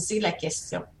poser la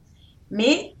question,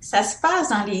 mais ça se passe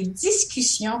dans les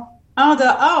discussions en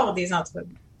dehors des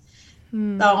entrevues.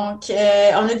 Donc,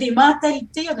 on a des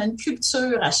mentalités, on a une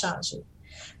culture à changer.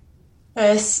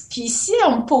 Puis si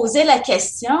on me posait la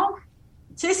question,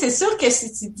 tu sais, c'est sûr que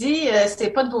si tu dis c'était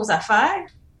pas de vos affaires,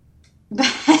 ben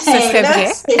ça serait là,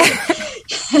 vrai.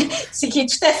 C'est qui est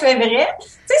tout à fait vrai.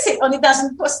 Tu sais, on est dans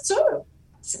une posture.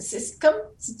 C'est comme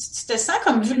tu te sens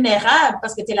comme vulnérable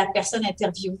parce que tu es la personne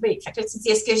interviewée. Fait que là, tu dis,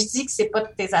 est-ce que je dis que c'est pas de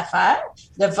tes affaires,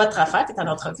 de votre affaire, tu es en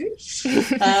entrevue?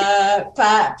 Puis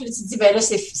là, tu te dis, ben là,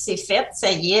 c'est fait,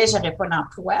 ça y est, j'aurai pas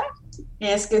l'emploi.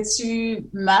 Est-ce que tu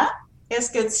mens? Est-ce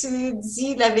que tu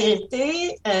dis la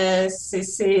vérité? Puis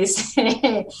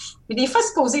des fois,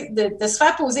 de se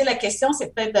faire poser la question,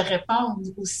 c'est peut-être de répondre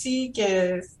aussi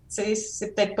que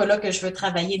c'est peut-être pas là que je veux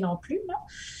travailler non plus, là.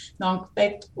 Donc,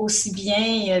 peut-être aussi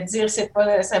bien dire ça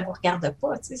vous regarde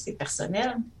pas, tu sais, c'est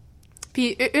personnel.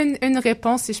 Puis une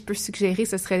réponse, si je peux suggérer,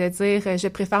 ce serait de dire je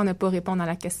préfère ne pas répondre à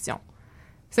la question.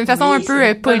 C'est une façon un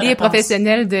peu polie et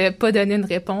professionnelle de pas donner une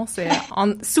réponse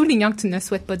en soulignant que tu ne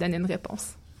souhaites pas donner une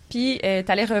réponse. Puis, tu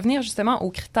allais revenir justement aux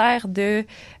critères de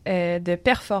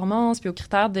performance, puis aux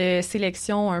critères de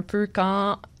sélection un peu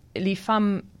quand les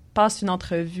femmes passent une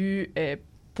entrevue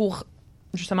pour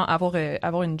justement avoir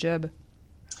une job.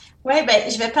 Oui, ben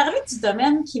je vais parler du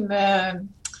domaine qui me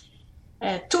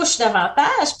touche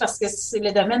davantage parce que c'est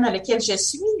le domaine dans lequel je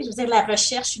suis, je veux dire la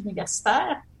recherche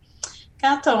universitaire.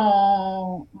 Quand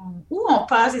on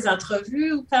passe des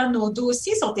entrevues ou quand nos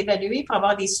dossiers sont évalués pour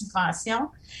avoir des subventions,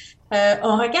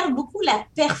 on regarde beaucoup la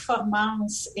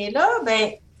performance. Et là,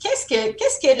 ben, qu'est-ce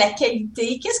que la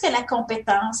qualité? Qu'est-ce que la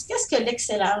compétence? Qu'est-ce que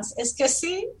l'excellence? Est-ce que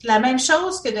c'est la même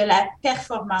chose que de la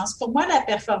performance? Pour moi, la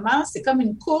performance, c'est comme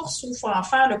une course où il faut en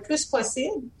faire le plus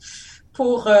possible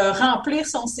pour remplir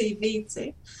son CV, tu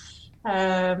sais.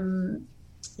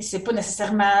 C'est pas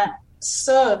nécessairement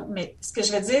ça, mais ce que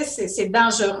je veux dire, c'est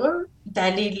dangereux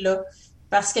d'aller là.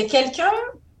 Parce que quelqu'un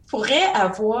pourrait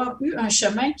avoir eu un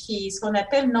chemin qui est ce qu'on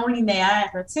appelle non linéaire.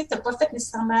 Tu sais, tu n'as pas fait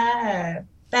nécessairement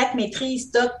bac,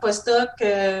 maîtrise, doc, postdoc,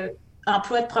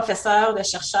 emploi de professeur, de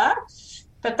chercheur.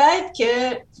 Peut-être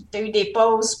que tu as eu des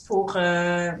pauses pour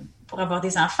avoir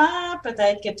des enfants,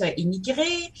 peut-être que tu as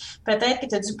immigré, peut-être que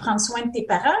tu as dû prendre soin de tes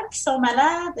parents qui sont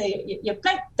malades. Il y a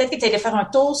plein, peut-être que tu allé faire un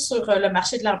tour sur le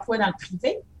marché de l'emploi dans le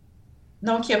privé.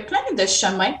 Donc, il y a plein de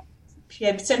chemins. Puis,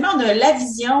 habituellement, on a la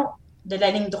vision de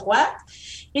la ligne droite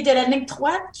et de la ligne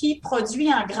droite qui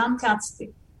produit en grande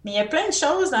quantité. Mais il y a plein de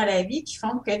choses dans la vie qui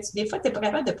font que des fois, tu n'es pas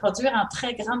capable de produire en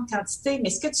très grande quantité. Mais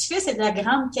ce que tu fais, c'est de la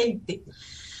grande qualité.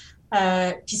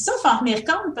 Puis ça, il faut en tenir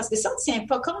compte parce que ça, on ne tient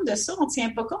pas compte de ça. On ne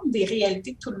tient pas compte des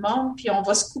réalités de tout le monde. Puis on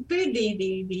va se couper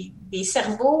des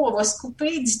cerveaux, on va se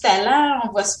couper du talent,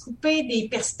 on va se couper des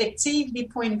perspectives, des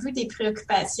points de vue, des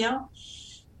préoccupations.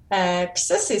 Puis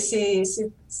ça,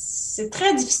 c'est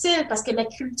très difficile parce que la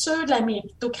culture de la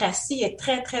méritocratie est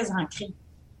très, très ancrée.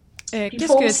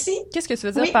 Qu'est-ce que tu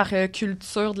veux dire par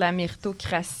culture de la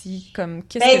méritocratie?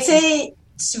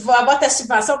 Tu vas avoir ta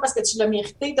subvention parce que tu l'as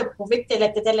mérité, de prouver que tu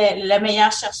étais le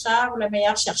meilleur chercheur ou la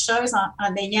meilleure chercheuse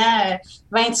en ayant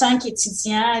 25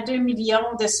 étudiants, 2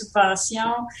 millions de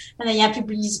subventions, en ayant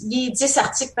publié 10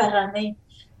 articles par année.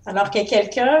 Alors que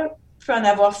quelqu'un peut en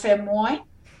avoir fait moins,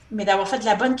 mais d'avoir fait de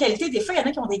la bonne qualité. Des fois, il y en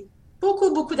a qui ont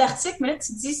beaucoup d'articles, mais là,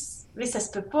 tu te dis, là, ça se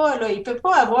peut pas, là. Il peut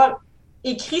pas avoir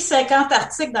écrit 50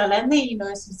 articles dans l'année, là.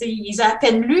 Ils ont à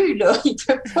peine lu, là. Il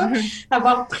peut pas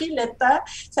avoir pris le temps.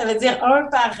 Ça veut dire 1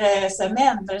 par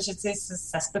semaine. Je dis,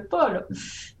 ça se peut pas,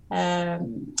 là.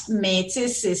 Mais, tu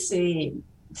sais, c'est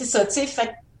ça, tu sais.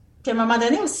 Fait qu'à un moment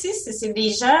donné aussi, c'est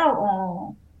des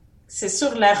gens, c'est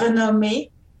sur la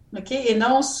renommée, OK? Et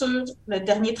non sur le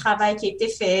dernier travail qui a été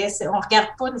fait. On regarde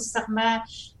pas nécessairement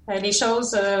les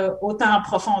choses autant en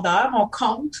profondeur. On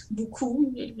compte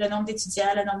beaucoup le nombre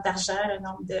d'étudiants, le nombre d'argent, le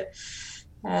nombre de...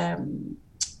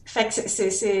 fait que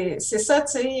c'est ça,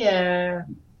 tu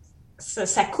sais,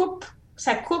 ça coupe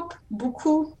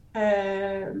beaucoup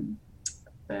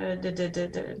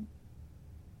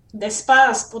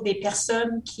d'espace pour des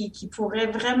personnes qui pourraient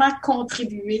vraiment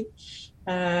contribuer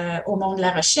au monde de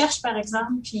la recherche, par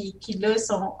exemple, puis qui, là,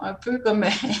 sont un peu comme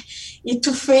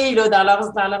étouffés là, dans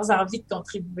leurs envies de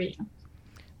contribuer.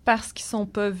 Parce qu'ils sont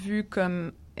pas vus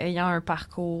comme ayant un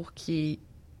parcours qui est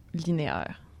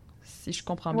linéaire, si je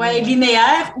comprends bien. Oui,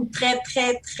 linéaire ou très,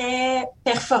 très, très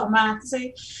performant. Tu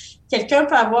sais. Quelqu'un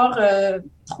peut avoir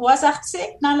 3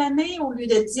 articles dans l'année au lieu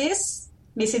de 10,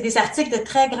 mais c'est des articles de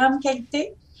très grande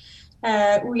qualité.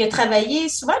 Où il a travaillé,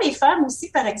 souvent les femmes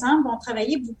aussi, par exemple, vont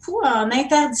travailler beaucoup en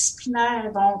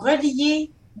interdisciplinaire, vont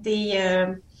relier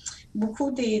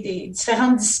beaucoup des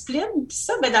différentes disciplines. Puis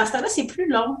ça, ben dans ce temps-là, c'est plus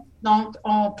long. Donc,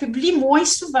 on publie moins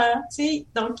souvent, tu sais.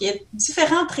 Donc, il y a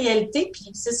différentes réalités,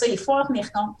 puis c'est ça, il faut en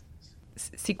tenir compte.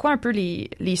 C'est quoi un peu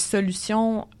les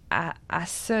solutions à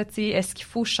ça, tu sais? Est-ce qu'il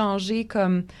faut changer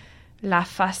comme la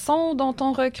façon dont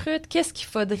on recrute? Qu'est-ce qu'il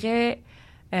faudrait...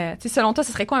 selon toi,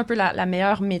 ce serait quoi un peu la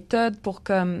meilleure méthode pour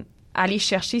comme aller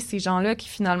chercher ces gens-là qui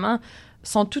finalement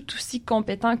sont tout aussi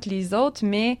compétents que les autres,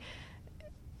 mais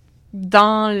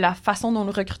dans la façon dont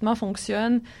le recrutement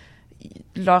fonctionne,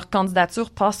 leur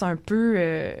candidature passe un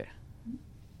peu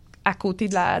à côté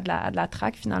de la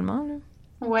traque finalement, là?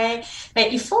 Oui. Ben,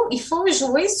 il faut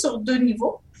jouer sur 2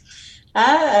 niveaux.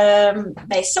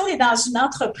 Si on est dans une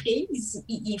entreprise,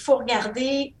 il faut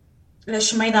regarder le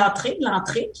chemin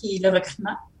l'entrée, qui est le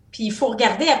recrutement. Puis, il faut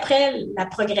regarder après la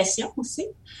progression aussi,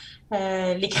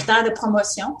 les critères de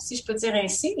promotion, si je peux dire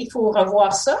ainsi. Il faut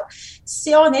revoir ça.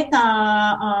 Si on est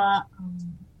à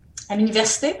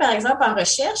l'université, par exemple, en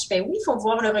recherche, ben oui, il faut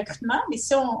voir le recrutement. Mais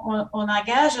si on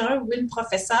engage un ou une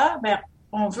professeure, ben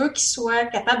on veut qu'il soit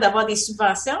capable d'avoir des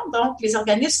subventions. Donc, les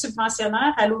organismes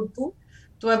subventionnaires à l'autre bout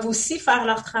doivent aussi faire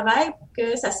leur travail pour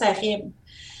que ça s'arrime.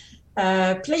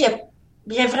 Puis là,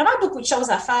 il y a vraiment beaucoup de choses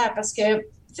à faire parce que, tu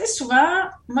sais, souvent,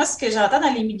 moi, ce que j'entends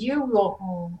dans les milieux où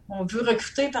on veut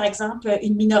recruter, par exemple,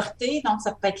 une minorité, donc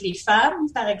ça peut être les femmes,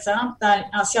 par exemple,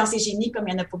 en sciences et génie, comme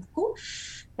il n'y en a pas beaucoup.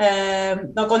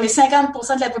 Donc, on est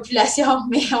 50% de la population,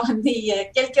 mais on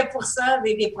est quelques pourcents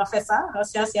des professeurs en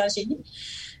sciences et en génie.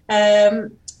 Ben,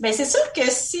 c'est sûr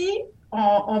que si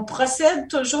on procède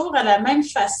toujours à la même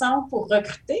façon pour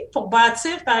recruter, pour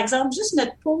bâtir, par exemple, juste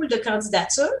notre pool de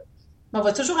candidatures, on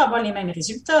va toujours avoir les mêmes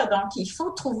résultats. Donc, il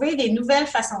faut trouver des nouvelles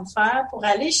façons de faire pour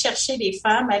aller chercher les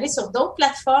femmes, aller sur d'autres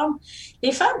plateformes.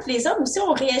 Les femmes et les hommes aussi,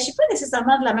 on réagit pas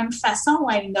nécessairement de la même façon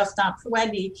à une offre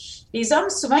d'emploi. Les hommes,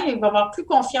 souvent, ils vont avoir plus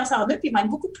confiance en eux puis ils vont être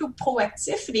beaucoup plus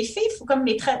proactifs. Les filles, il faut comme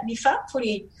les femmes, il faut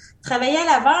travailler à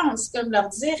l'avance, comme leur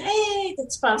dire, hey,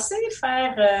 t'as-tu pensé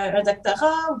faire un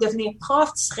doctorat ou devenir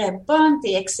prof, tu serais bonne,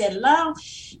 t'es excellente.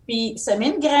 Puis semer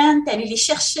une graine, puis aller les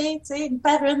chercher, tu sais, une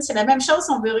par une. C'est la même chose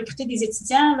si on veut recruter des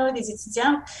étudiants, là, des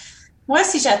étudiantes. Moi,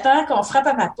 si j'attends qu'on frappe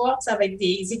à ma porte, ça va être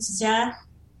des étudiants,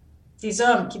 des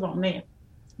hommes qui vont venir.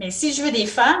 Mais si je veux des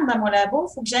femmes dans mon labo,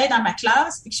 il faut que j'aille dans ma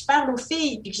classe, puis que je parle aux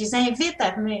filles, puis que je les invite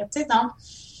à venir. Tu sais, donc,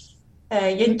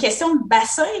 il y a une question de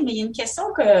bassin, mais il y a une question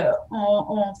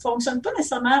qu'on fonctionne pas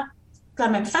nécessairement de la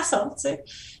même façon. Tu sais.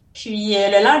 Puis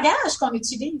le langage qu'on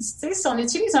utilise, tu sais, si on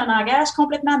utilise un langage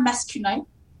complètement masculin,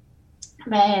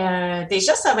 ben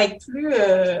déjà ça va être plus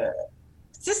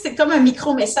tu sais, c'est comme un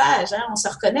micro-message, hein? On se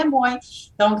reconnaît moins.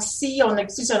 Donc, si on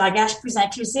utilise un langage plus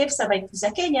inclusif, ça va être plus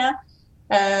accueillant.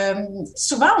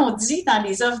 Souvent, on dit dans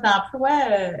les offres d'emploi,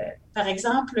 par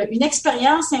exemple, une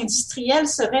expérience industrielle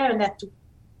serait un atout.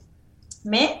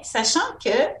 Mais sachant que,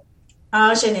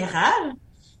 en général,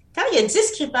 quand il y a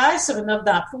 10 critères sur une offre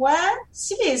d'emploi,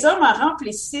 si les hommes en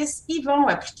remplissent 6, ils vont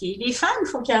appliquer. Les femmes, il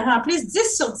faut qu'elles remplissent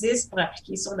 10 sur 10 pour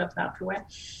appliquer sur l'offre d'emploi.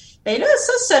 Ben là,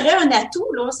 ça serait un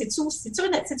atout, là. C'est-tu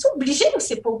obligé ou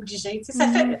c'est pas obligé? Tu sais, ça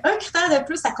fait un critère de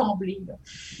plus à combler, là.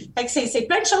 Fait que c'est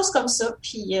plein de choses comme ça.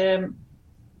 Puis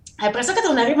après ça,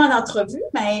 quand on arrive en entrevue,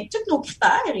 ben tous nos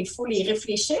critères, il faut les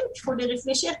réfléchir. Puis il faut les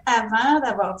réfléchir avant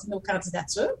d'avoir dit nos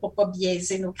candidatures pour pas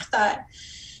biaiser nos critères.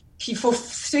 Puis il faut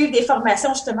suivre des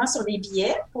formations justement sur les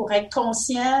biais pour être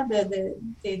conscient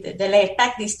de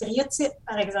l'impact des stéréotypes,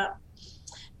 par exemple.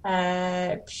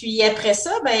 Puis après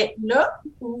ça, ben là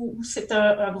où c'est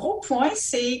un gros point,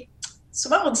 c'est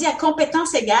souvent on dit à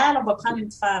compétence égale, on va prendre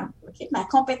une femme. Ok, mais à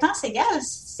compétence égale,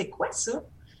 c'est quoi ça?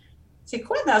 C'est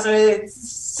quoi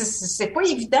c'est pas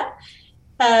évident.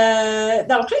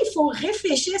 Donc là, il faut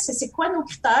réfléchir, c'est quoi nos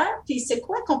critères, puis c'est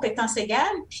quoi compétence égale,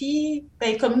 puis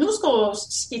ben, comme nous,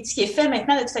 ce qui est fait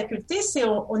maintenant à notre faculté, c'est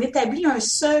on établit un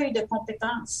seuil de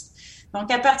compétences. Donc,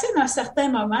 à partir d'un certain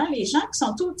moment, les gens qui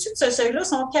sont au-dessus de ce seuil-là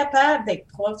sont capables d'être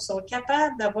profs, sont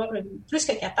capables d'avoir plus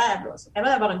que capables, là, sont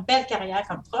capables d'avoir une belle carrière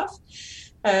comme prof.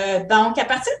 Donc, à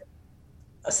partir,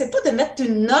 c'est pas de mettre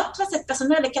une note, là, cette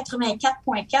personne-là, elle a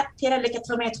 84.4, puis elle a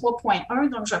 83.1,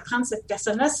 donc je vais prendre cette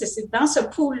personne-là, c'est dans ce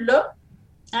pool-là,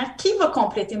 hein, qui va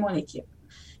compléter mon équipe.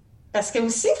 Parce que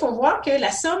aussi, il faut voir que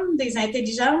la somme des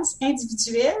intelligences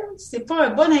individuelles, c'est pas un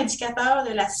bon indicateur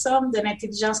de la somme de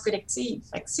l'intelligence collective.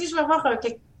 Fait que si je veux avoir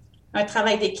un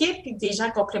travail d'équipe, puis des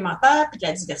gens complémentaires, puis de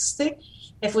la diversité,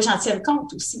 il faut que j'en tienne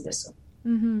compte aussi de ça.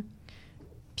 Mm-hmm.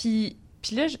 Puis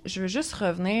là, je veux juste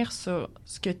revenir sur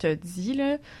ce que tu as dit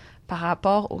là, par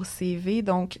rapport au CV.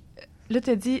 Donc, là, tu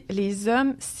as dit, les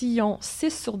hommes, s'ils ont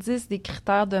 6 sur 10 des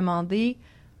critères demandés,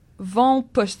 vont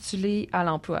postuler à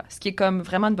l'emploi, ce qui est comme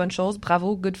vraiment une bonne chose.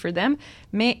 Bravo, good for them.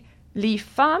 Mais les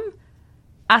femmes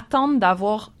attendent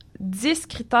d'avoir 10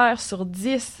 critères sur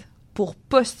 10 pour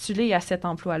postuler à cet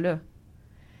emploi-là.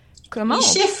 Comment? Les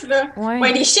chiffres, là.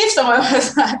 Ouais, les chiffres sont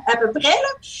à peu près, là.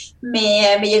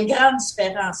 Mais il y a une grande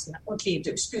différence, là, entre les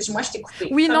deux. Excuse-moi, je t'ai coupé.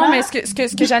 Oui, non, mais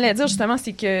ce que j'allais dire, justement,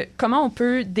 c'est que comment on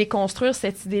peut déconstruire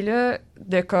cette idée-là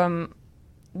de comme...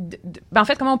 en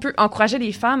fait, comment on peut encourager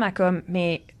les femmes à comme...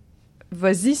 mais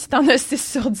vas-y, si t'en as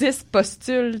 6 sur 10,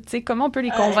 postule. Tu sais, comment on peut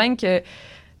les convaincre que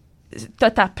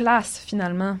t'as ta place,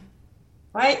 finalement?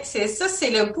 Oui, c'est ça, c'est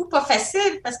le bout pas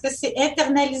facile, parce que c'est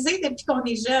internalisé depuis qu'on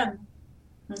est jeune.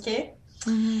 OK?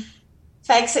 Mm-hmm.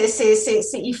 Fait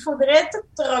que il faudrait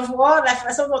tout revoir la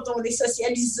façon dont on est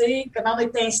socialisé, comment on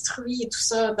est instruit et tout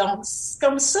ça. Donc,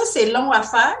 comme ça, c'est long à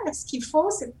faire. Ce qu'il faut,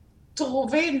 c'est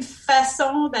trouver une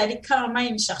façon d'aller quand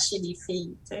même chercher les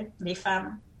filles, tu sais, les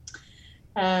femmes.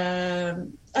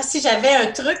 Si j'avais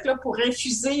un truc là pour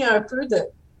infuser un peu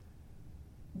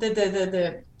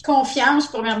de confiance,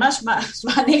 premièrement, je m'en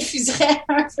infuserais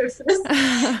un peu plus.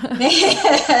 Mais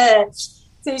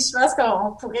je pense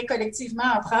qu'on pourrait collectivement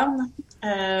en prendre.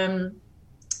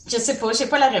 Je sais pas, j'ai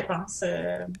pas la réponse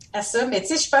à ça, mais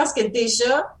je pense que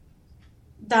déjà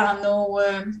dans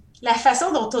la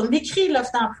façon dont on écrit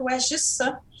l'offre d'emploi, juste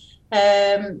ça.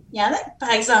 Il y en a,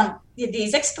 par exemple, il y a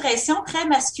des expressions très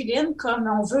masculines comme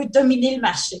on veut dominer le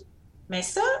marché. Mais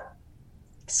ça,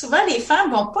 souvent les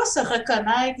femmes vont pas se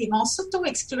reconnaître, ils vont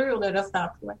s'auto-exclure de l'offre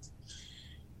d'emploi.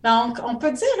 Donc, on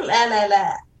peut dire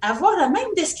avoir la même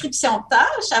description de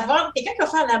tâche, avoir quelqu'un qui va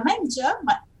faire le même job,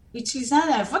 utilisant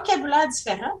un vocabulaire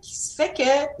différent, qui fait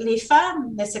que les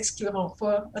femmes ne s'excluront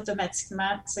pas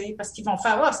automatiquement, parce qu'ils vont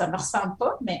faire ça me ressemble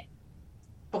pas, mais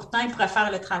pourtant ils pourraient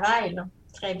faire le travail, là.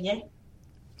 Très bien.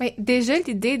 Oui, déjà,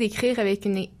 l'idée d'écrire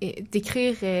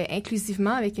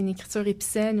inclusivement avec une écriture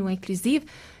épicène ou inclusive,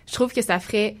 je trouve que ça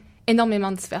ferait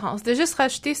énormément de différence. De juste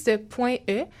rajouter ce point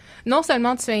E, non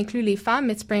seulement tu inclus les femmes,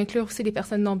 mais tu peux inclure aussi les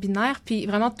personnes non-binaires, puis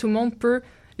vraiment tout le monde peut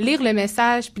lire le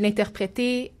message puis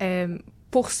l'interpréter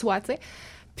pour soi, tu sais.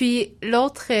 Puis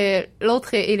l'autre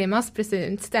élément, c'est plus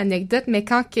une petite anecdote, mais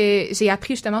quand que j'ai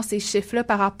appris justement ces chiffres-là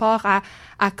par rapport à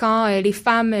quand les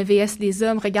femmes vs les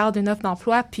hommes regardent une offre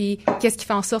d'emploi, puis qu'est-ce qui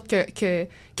fait en sorte que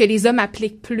les hommes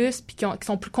appliquent plus, puis qui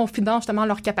sont plus confidents justement en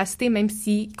leur capacité, même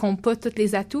s'ils n'ont pas tous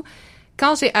les atouts.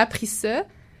 Quand j'ai appris ça,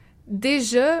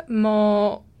 déjà,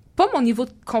 pas mon niveau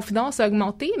de confidence a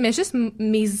augmenté, mais juste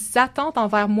mes attentes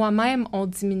envers moi-même ont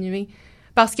diminué.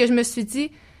 Parce que je me suis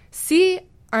dit, si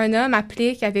un homme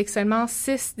applique avec seulement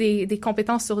 6 des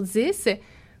compétences sur 10,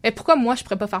 mais pourquoi moi, je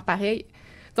pourrais pas faire pareil?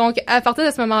 Donc, à partir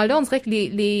de ce moment-là, on dirait que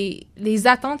les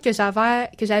attentes que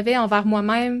j'avais envers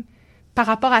moi-même par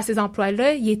rapport à ces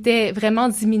emplois-là, ils étaient vraiment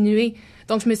diminués.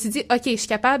 Donc, je me suis dit, OK, je suis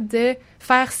capable de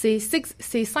faire ces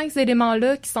 5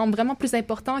 éléments-là qui sont vraiment plus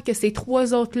importants que ces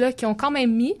 3 autres-là qui ont quand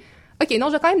même mis. OK, non,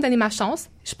 je vais quand même donner ma chance.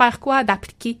 Je perds quoi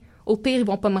d'appliquer? Au pire, ils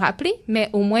vont pas me rappeler, mais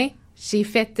au moins, j'ai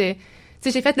fait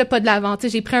le pas de l'avant.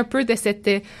 J'ai pris un peu de cette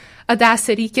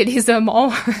audacity que les hommes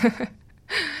ont.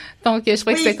 Donc, je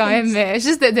crois que c'est quand même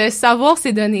juste de savoir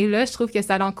ces données-là, je trouve que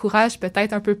ça l'encourage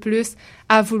peut-être un peu plus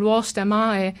à vouloir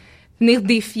justement venir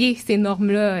défier ces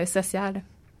normes-là sociales.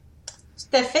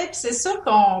 Tout à fait. Puis c'est sûr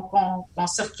qu'on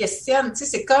se questionne. Tu sais,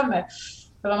 c'est comme, à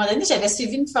un moment donné, j'avais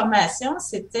suivi une formation,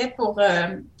 c'était pour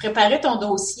préparer ton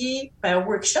dossier, un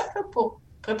workshop, là, pour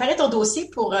préparer ton dossier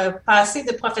pour passer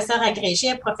de professeur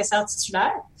agrégé à professeur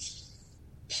titulaire.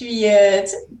 Puis, tu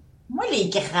sais, moi, les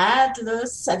grades, là,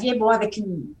 ça vient avec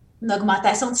une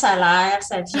augmentation de salaire,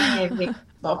 ça vient avec...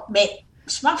 Bon, mais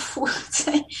je m'en fous, tu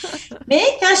sais. Mais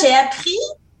quand j'ai appris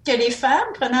que les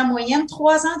femmes prenaient en moyenne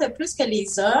 3 ans de plus que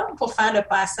les hommes pour faire le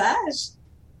passage,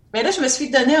 bien là, je me suis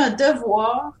donné un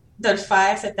devoir de le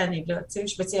faire cette année-là. Tu sais,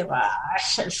 je me disais,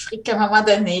 je le ferai qu'à un moment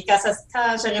donné, quand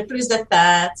j'aurai plus de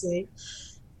temps, tu sais.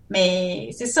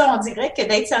 Mais c'est ça, on dirait que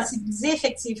d'être sensibilisé,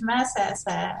 effectivement,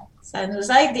 ça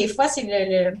nous aide. Des fois, c'est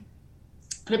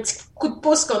le petit coup de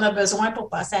pouce qu'on a besoin pour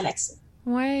passer à l'action.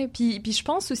 Ouais, puis je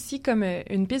pense aussi comme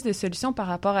une piste de solution par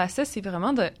rapport à ça, c'est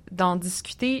vraiment d'en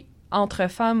discuter entre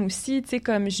femmes aussi, tu sais,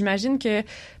 comme j'imagine que,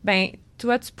 ben,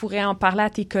 toi, tu pourrais en parler à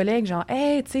tes collègues, genre,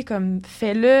 hey, tu sais, comme,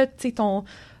 fais-le, tu sais, ton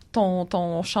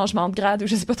changement de grade, ou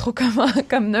je sais pas trop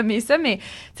comme nommer ça, mais, tu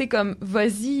sais, comme,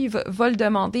 vas-y, va le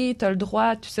demander, t'as le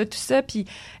droit, tout ça, puis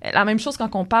la même chose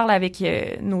quand on parle avec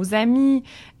nos amis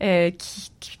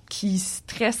qui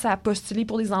stressent à postuler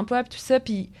pour des emplois, puis tout ça,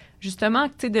 puis justement,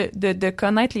 tu sais, de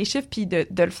connaître les chiffres puis de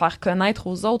le faire connaître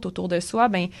aux autres autour de soi,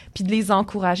 ben, puis de les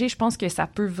encourager, je pense que ça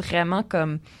peut vraiment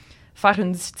comme faire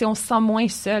une... Tu sais, on se sent moins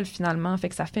seul finalement, fait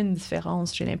que ça fait une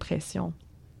différence, j'ai l'impression.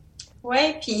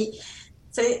 Oui, puis, tu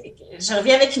sais, je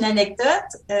reviens avec une anecdote.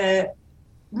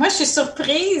 Moi, je suis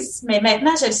surprise, mais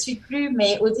maintenant, je ne le suis plus.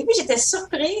 Mais au début, j'étais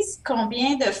surprise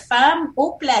combien de femmes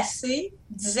haut placées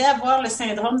disaient avoir le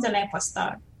syndrome de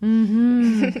l'imposteur.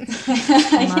 Mm-hmm.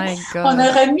 My God. On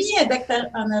a remis un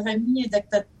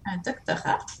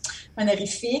doctorat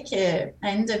honorifique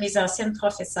à une de mes anciennes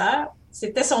professeurs.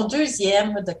 C'était son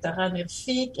 2e doctorat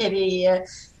honorifique. Elle est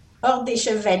ordre des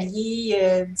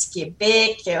chevaliers du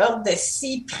Québec, ordre de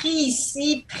ci, prix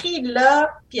ici, prix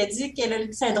là, puis elle dit qu'elle a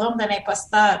le syndrome de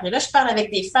l'imposteur. Et là, je parle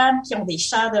avec des femmes qui ont des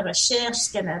chaires de recherche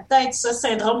du Canada et tout ça,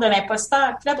 syndrome de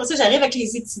l'imposteur. Puis là, après ça, j'arrive avec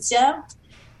les étudiantes,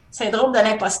 syndrome de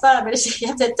l'imposteur. Mais là,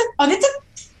 on est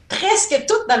presque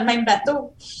toutes dans le même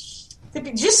bateau.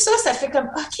 Puis juste ça fait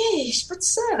comme, OK, je suis pas toute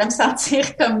seule à me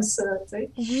sentir comme ça. T'sais.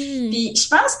 Oui. Puis je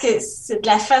pense que c'est de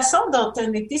la façon dont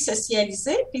on a été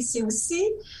socialisé, puis c'est aussi...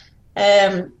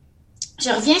 je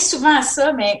reviens souvent à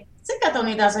ça, mais tu sais, quand on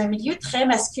est dans un milieu très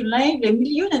masculin, le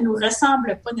milieu ne nous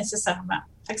ressemble pas nécessairement.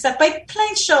 Fait que ça peut être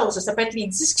plein de choses. Ça peut être les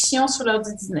discussions sur l'heure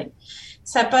du dîner.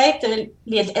 Ça peut être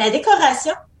la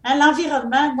décoration, hein,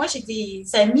 l'environnement. Moi, j'ai des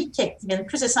amis qui viennent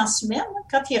plus de sciences humaines.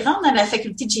 Quand ils rentrent dans la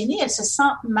faculté de génie, elles se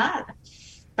sentent mal.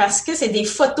 Parce que c'est des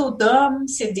photos d'hommes,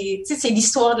 c'est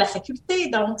l'histoire de la faculté,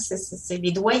 donc c'est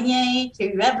les doyens qu'il y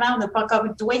a eu avant, on n'a pas encore eu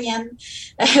de doyenne,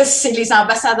 c'est les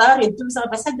ambassadeurs et 2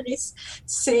 ambassadrices,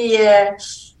 c'est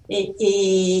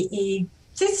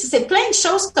c'est plein de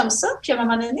choses comme ça, puis à un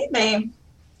moment donné, ben,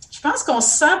 je pense qu'on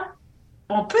se sent,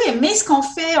 on peut aimer ce qu'on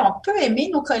fait, on peut aimer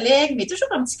nos collègues, mais toujours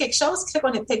un petit quelque chose qui fait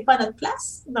qu'on n'est peut-être pas à notre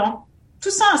place, donc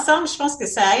tout ça ensemble, je pense que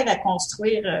ça aide à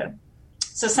construire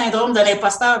ce syndrome de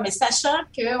l'imposteur, mais sachant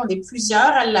qu'on est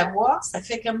plusieurs à l'avoir, ça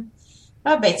fait comme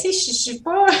ben tu sais, je suis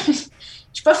pas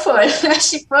folle, je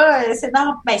suis pas c'est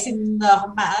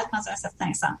normal dans un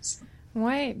certain sens.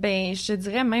 Ouais, ben je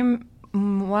dirais même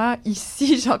moi,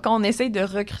 ici, genre, quand on essaye de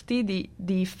recruter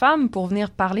des femmes pour venir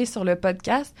parler sur le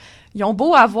podcast, ils ont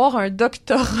beau avoir un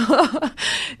doctorat,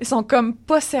 ils sont comme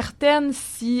pas certaines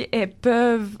si elles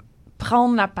peuvent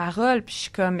prendre la parole. Puis je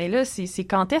suis comme, mais là, c'est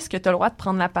quand est-ce que tu as le droit de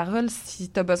prendre la parole si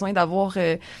tu as besoin d'avoir...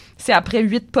 c'est après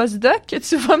 8 postdocs que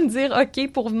tu vas me dire,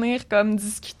 OK, pour venir comme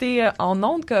discuter en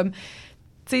ondes, comme...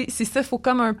 Tu sais, c'est ça, faut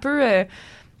comme un peu...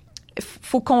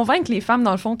 faut convaincre les femmes,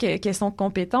 dans le fond, qu'elles sont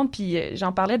compétentes. Puis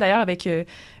j'en parlais d'ailleurs avec une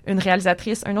autre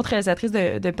réalisatrice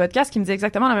de podcast qui me disait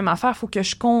exactement la même affaire. Faut que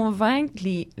je convainque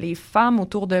les femmes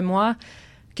autour de moi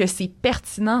que c'est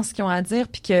pertinent ce qu'ils ont à dire,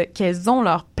 puis qu'elles ont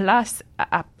leur place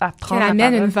à prendre la parole. Qu'elles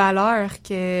amènent une valeur,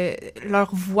 que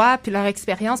leur voix, puis leur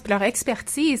expérience, puis leur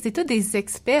expertise, c'est toutes des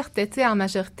expertes, tu sais, en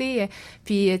majorité.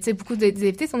 Puis, tu sais, beaucoup des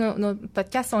invités sur nos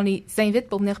podcasts, on les invite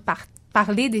pour venir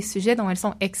parler des sujets dont elles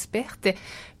sont expertes.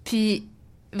 Puis,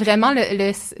 vraiment,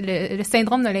 le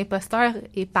syndrome de l'imposteur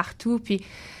est partout. Puis,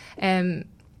 je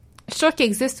suis sûre qu'il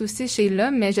existe aussi chez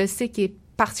l'homme, mais je sais qu'il est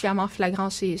particulièrement flagrant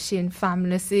chez une femme.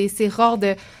 Là. C'est rare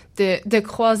de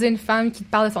croiser une femme qui te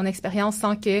parle de son expérience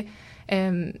sans que... tu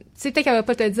sais, peut-être qu'elle va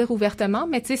pas te le dire ouvertement,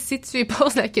 mais tu sais, si tu lui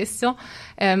poses la question,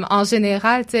 en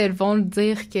général, tu sais, elles vont le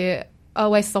dire que ah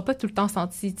ouais, ils se sont pas tout le temps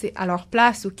sentis, tu sais, à leur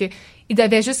place, ou que ils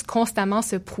devaient juste constamment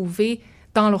se prouver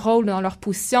dans le rôle, dans leur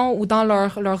position ou dans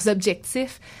leurs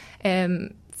objectifs, tu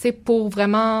sais, pour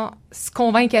vraiment se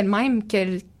convaincre elles-mêmes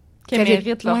qu'elles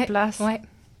méritent leur place. Ouais.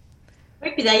 Oui,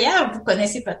 puis d'ailleurs, vous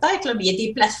connaissez peut-être, là, mais il y a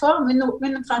des plateformes,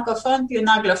 une francophone puis une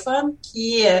anglophone,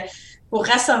 qui pour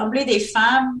rassembler des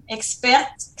femmes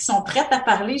expertes qui sont prêtes à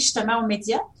parler justement aux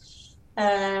médias.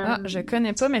 Je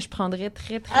connais pas, mais je prendrais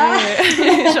très...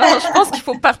 genre, je pense qu'il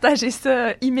faut partager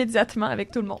ça immédiatement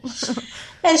avec tout le monde.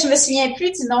 Je me souviens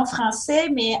plus du nom français,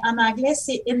 mais en anglais,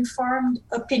 c'est Informed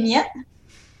Opinion.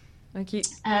 OK.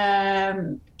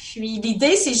 Puis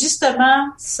l'idée, c'est justement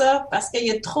ça, parce qu'il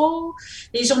y a trop...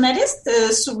 Les journalistes,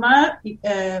 souvent,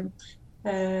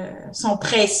 sont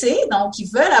pressés, donc ils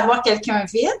veulent avoir quelqu'un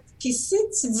vite. Puis si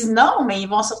tu dis non, mais ils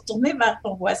vont se retourner vers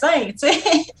ton voisin, tu sais.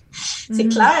 C'est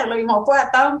clair, là, ils vont pas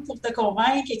attendre pour te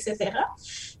convaincre, etc.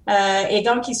 Et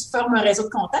donc, ils se forment un réseau de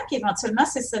contacts. Éventuellement,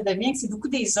 ça devient que c'est beaucoup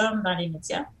des hommes dans les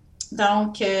médias.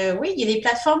 Donc, oui, il y a des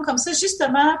plateformes comme ça,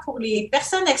 justement, pour les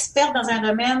personnes expertes dans un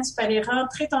domaine. Tu peux aller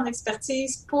rentrer ton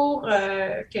expertise pour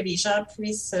que les gens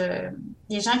puissent,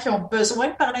 les gens qui ont besoin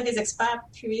de parler à des experts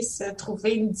puissent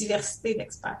trouver une diversité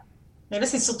d'experts. Mais là,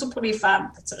 c'est surtout pour les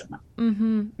femmes, naturellement.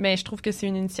 Mm-hmm. Mais je trouve que c'est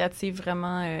une initiative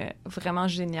vraiment, vraiment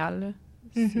géniale.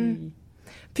 Mm-hmm.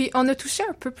 Puis, on a touché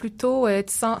un peu plus tôt,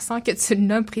 sans que tu le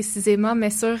nommes précisément, mais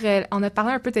on a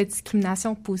parlé un peu de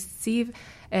discrimination positive,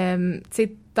 tu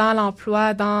sais, dans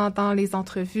l'emploi, dans les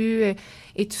entrevues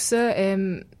et tout ça.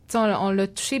 On l'a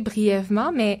touché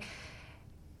brièvement, mais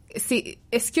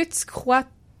est-ce que tu crois,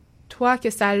 toi, que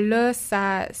ça a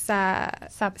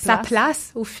sa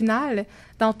place au final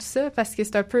dans tout ça? Parce que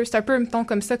c'est un peu, mettons,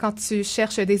 comme ça quand tu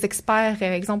cherches des experts,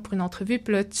 par exemple, pour une entrevue,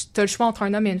 puis là, tu as le choix entre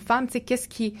un homme et une femme. Tu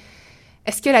sais,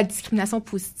 est-ce que la discrimination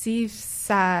positive,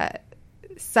 ça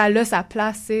a sa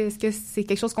place? Est-ce que c'est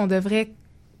quelque chose qu'on devrait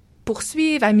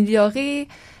poursuivre, améliorer?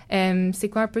 C'est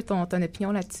quoi un peu ton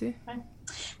opinion là-dessus? Ouais.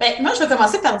 Ben, moi, je vais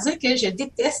commencer par dire que je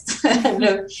déteste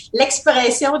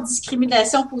l'expression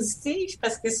discrimination positive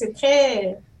parce que c'est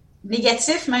très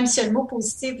négatif, même s'il y a le mot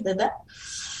positif dedans.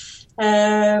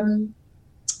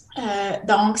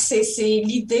 Donc, c'est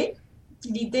l'idée.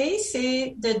 L'idée,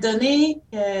 c'est de donner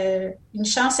une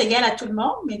chance égale à tout le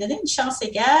monde, mais donner une chance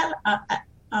égale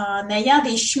en ayant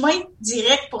des chemins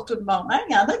directs pour tout le monde. Hein?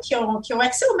 Il y en a qui ont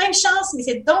accès aux mêmes chances, mais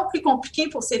c'est donc plus compliqué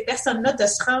pour ces personnes-là de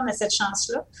se rendre à cette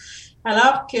chance-là.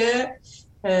 Alors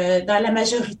que dans la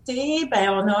majorité, ben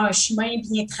on a un chemin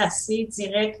bien tracé,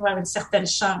 direct vers une certaine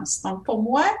chance. Donc, pour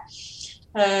moi,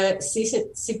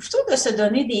 c'est plutôt de se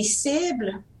donner des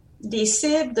cibles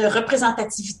de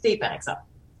représentativité, par exemple.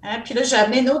 Hein? Puis là, j'ai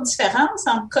amené une autre différence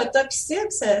entre quota et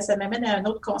cible. Ça m'amène à un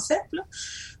autre concept, là.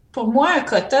 Pour moi, un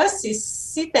quota, c'est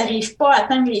si tu n'arrives pas à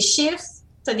atteindre les chiffres,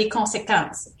 tu as des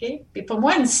conséquences. Okay? Puis pour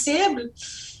moi, une cible,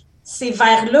 c'est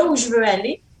vers là où je veux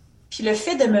aller. Puis le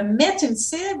fait de me mettre une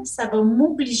cible, ça va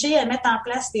m'obliger à mettre en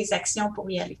place des actions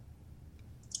pour y aller.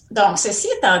 Donc, ceci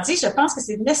étant dit, je pense que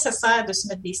c'est nécessaire de se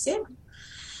mettre des cibles.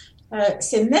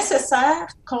 C'est nécessaire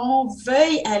qu'on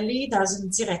veuille aller dans une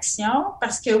direction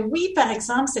parce que oui, par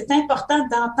exemple, c'est important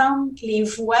d'entendre les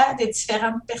voix de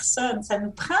différentes personnes. Ça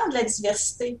nous prend de la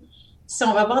diversité. Si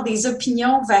on va avoir des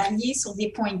opinions variées sur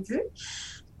des points de vue,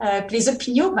 puis les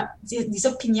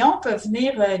opinions peuvent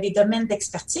venir des domaines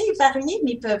d'expertise variés,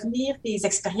 mais peuvent venir des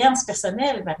expériences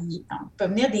personnelles variées. Donc, peuvent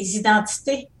venir des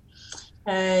identités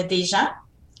des gens.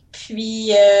 Puis,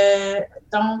 je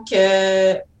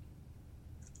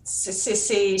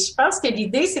pense que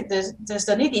l'idée, c'est de se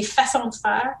donner des façons de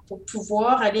faire pour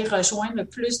pouvoir aller rejoindre le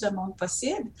plus de monde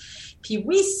possible. Puis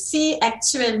oui, si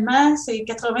actuellement, c'est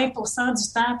 80%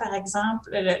 du temps, par exemple,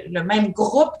 le même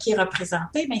groupe qui est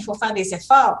représenté, mais il faut faire des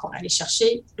efforts pour aller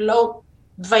chercher l'autre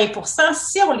 20%.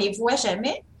 Si on les voit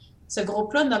jamais, ce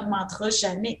groupe-là n'augmentera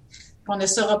jamais. On ne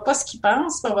saura pas ce qu'ils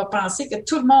pensent, on va penser que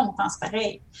tout le monde pense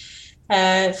pareil.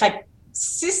 Fait que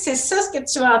si c'est ça ce que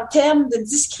tu as en termes de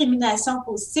discrimination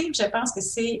positive, je pense que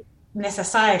c'est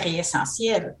nécessaire et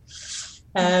essentiel.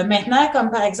 Maintenant, comme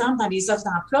par exemple dans les offres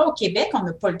d'emploi au Québec, on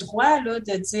n'a pas le droit là,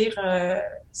 de dire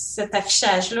cet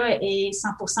affichage-là est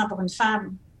 100% pour une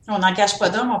femme. On n'engage pas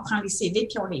d'hommes, on prend les CV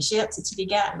puis on les jette. C'est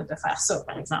illégal là, de faire ça,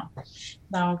 par exemple.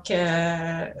 Donc,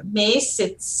 mais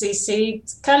c'est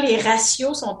quand les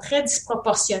ratios sont très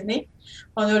disproportionnés,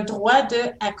 on a le droit de,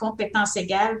 à compétence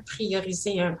égale,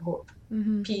 prioriser un groupe.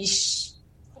 Mm-hmm. Puis,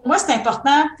 pour moi, c'est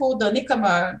important pour donner comme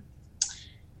un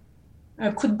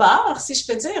coup de barre, si je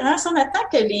peux dire. Hein? Si on attend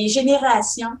que les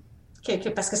générations,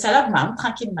 parce que ça augmente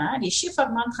tranquillement, les chiffres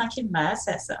augmentent tranquillement,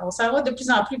 on s'en va de plus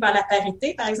en plus vers la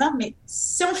parité, par exemple, mais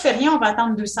si on ne fait rien, on va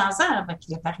attendre 200 ans avant que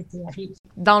la parité arrive.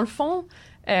 Dans le fond,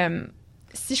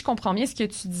 si je comprends bien ce que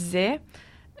tu disais,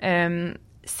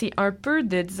 c'est un peu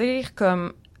de dire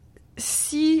comme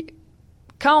si,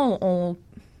 quand on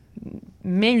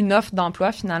met une offre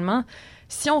d'emploi finalement,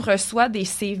 si on reçoit des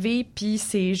CV puis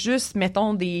c'est juste,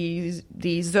 mettons, des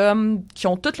hommes qui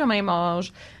ont tous le même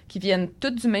âge, qui viennent tous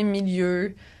du même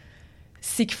milieu,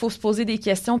 c'est qu'il faut se poser des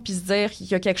questions puis se dire qu'il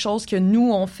y a quelque chose que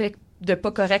nous, on fait de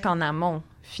pas correct en amont,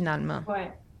 finalement.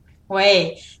 Ouais.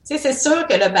 Oui. Tu sais, c'est sûr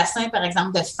que le bassin, par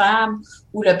exemple, de femmes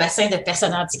ou le bassin de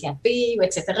personnes handicapées,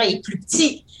 etc., est plus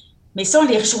petit. Mais si on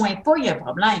les rejoint pas, il y a un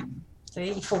problème. Tu sais,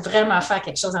 il faut vraiment faire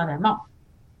quelque chose en amont.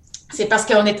 C'est parce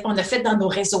qu'on a fait dans nos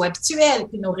réseaux habituels.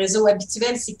 Puis nos réseaux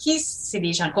habituels, c'est qui? C'est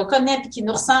les gens qu'on connaît et qui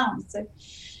nous ressemblent. Tu sais.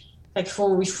 Fait qu'il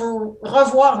faut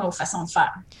revoir nos façons de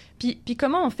faire. Puis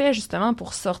comment on fait justement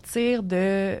pour sortir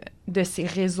de ces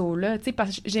réseaux-là? Tu sais,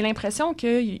 parce que j'ai l'impression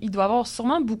qu'il doit y avoir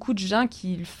sûrement beaucoup de gens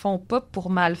qui le font pas pour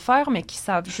mal faire, mais qui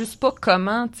savent juste pas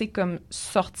comment, tu sais, comme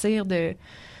sortir de...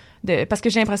 Parce que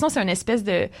j'ai l'impression que c'est une espèce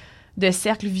de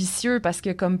cercle vicieux, parce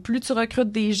que comme plus tu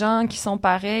recrutes des gens qui sont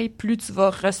pareils, plus tu vas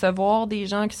recevoir des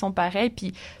gens qui sont pareils,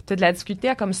 puis tu as de la difficulté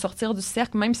à comme sortir du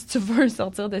cercle, même si tu veux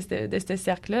sortir de ce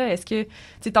cercle-là. Est-ce que, tu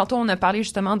sais, tantôt on a parlé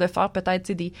justement de faire peut-être,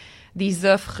 tu sais, des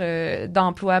offres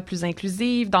d'emploi plus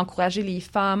inclusives, d'encourager les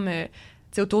femmes, tu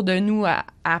sais, autour de nous à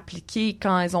appliquer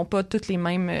quand elles n'ont pas toutes les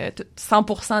mêmes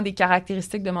 100% des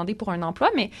caractéristiques demandées pour un emploi.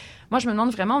 Mais moi, je me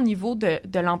demande vraiment au niveau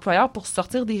de l'employeur pour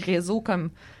sortir des réseaux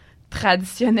comme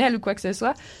traditionnel ou quoi que ce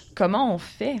soit, comment on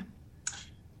fait?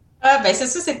 Ah, ben c'est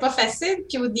ça, c'est pas facile.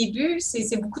 Puis au début,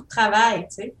 c'est beaucoup de travail,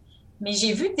 tu sais. Mais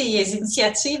j'ai vu des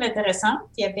initiatives intéressantes.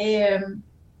 Il y avait...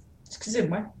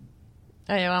 excusez-moi.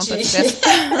 Ah, il y a vraiment pas de stress.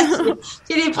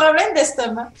 J'ai des problèmes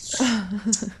d'estomac.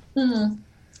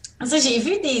 Ça, j'ai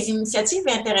vu des initiatives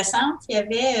intéressantes. Il y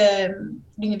avait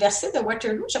l'Université de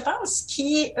Waterloo, je pense,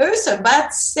 qui, eux, se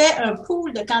bâtissaient un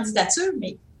pool de candidatures,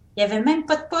 mais il n'y avait même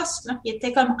pas de poste, là. Il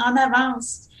était comme en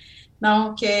avance.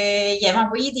 Donc, il avait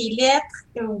envoyé des lettres,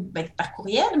 par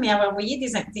courriel, mais il avait envoyé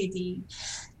des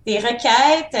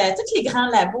requêtes à tous les grands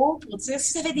labos pour dire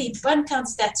si vous avez des bonnes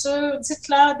candidatures,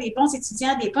 dites-leur, des bons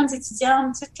étudiants, des bonnes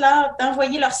étudiantes, dites-leur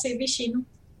d'envoyer leur CV chez nous.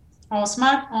 On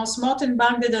se monte une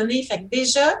banque de données. Fait que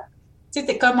déjà, tu sais,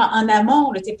 t'es comme en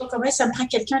amont, là. T'es pas comme, ça me prend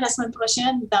quelqu'un la semaine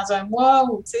prochaine ou dans un mois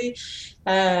ou, tu sais.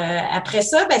 Après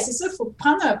ça, ben, c'est ça, il faut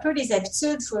prendre un peu les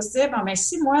habitudes. Il faut se dire, bon, ben,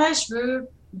 si moi, je veux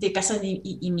des personnes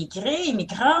immigrées,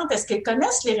 immigrantes, est-ce qu'elles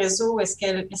connaissent les réseaux? Est-ce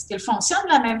qu'elles fonctionnent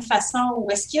de la même façon? Ou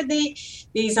est-ce qu'il y a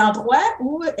des endroits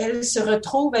où elles se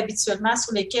retrouvent habituellement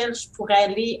sur lesquels je pourrais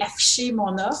aller afficher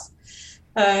mon offre?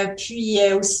 Puis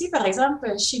aussi, par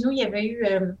exemple, chez nous, il y avait eu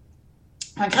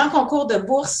un grand concours de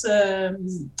bourse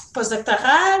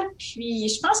postdoctorale, puis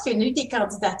je pense qu'il y a eu des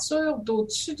candidatures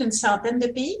d'au-dessus d'une centaine de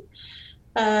pays.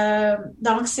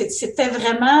 Donc, c'était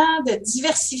vraiment de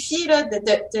diversifier, là,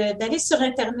 d'aller sur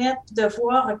Internet, de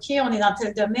voir, OK, on est dans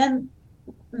tel domaine,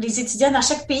 les étudiants dans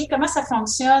chaque pays, comment ça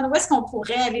fonctionne, où est-ce qu'on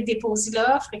pourrait aller déposer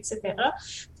l'offre, etc.,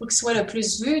 pour qu'il soit le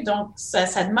plus vu. Donc, ça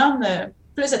demande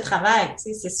plus de travail, tu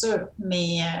sais, c'est sûr.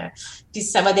 Mais puis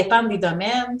ça va dépendre des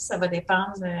domaines, ça va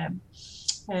dépendre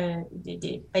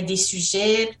des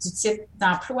sujets, du type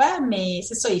d'emploi, mais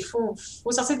c'est ça, il faut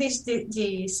sortir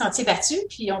des sentiers battus,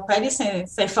 puis on peut aller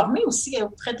s'informer aussi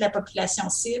auprès de la population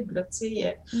cible, tu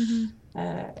sais,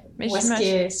 où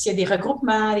est-ce s'il y a des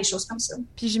regroupements, des choses comme ça.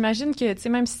 Puis j'imagine que, tu sais,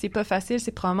 même si c'est pas facile,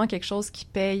 c'est probablement quelque chose qui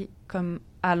paye comme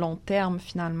à long terme,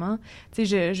 finalement. Tu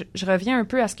sais, je reviens un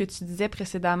peu à ce que tu disais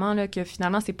précédemment, là, que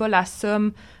finalement, c'est pas la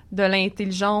somme de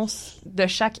l'intelligence de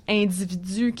chaque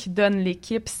individu qui donne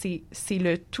l'équipe, c'est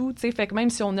le tout, tu sais. Fait que même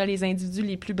si on a les individus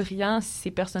les plus brillants, si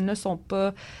ces personnes-là sont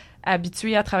pas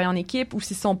habituées à travailler en équipe ou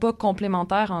s'ils sont pas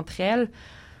complémentaires entre elles,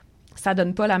 ça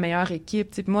donne pas la meilleure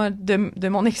équipe. T'sais, moi, de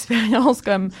mon expérience,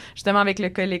 comme justement avec le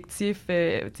collectif,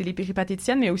 les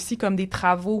péripatéticiennes, mais aussi comme des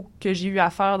travaux que j'ai eu à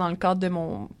faire dans le cadre de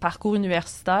mon parcours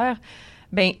universitaire,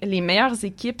 ben les meilleures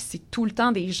équipes, c'est tout le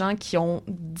temps des gens qui ont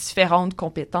différentes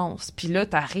compétences. Puis là,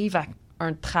 t'arrives à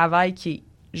un travail qui est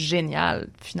génial,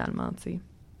 finalement, tu sais.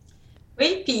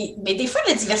 Oui, puis, mais des fois,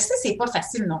 la diversité, c'est pas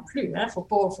facile non plus, hein. Faut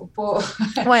pas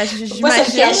Ouais, faut pas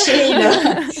se le cacher,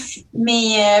 là.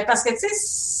 Mais, parce que, tu sais,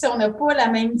 si on n'a pas la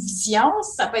même vision,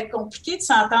 ça peut être compliqué de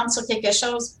s'entendre sur quelque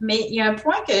chose. Mais il y a un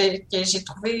point que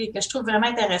je trouve vraiment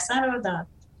intéressant, là, dans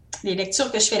les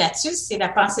lectures que je fais là-dessus, c'est la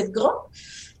pensée de groupe.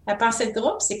 La pensée de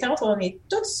groupe, c'est quand on est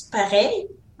tous pareils,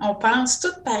 on pense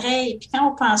tous pareil. Puis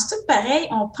quand on pense tous pareil,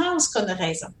 on pense qu'on a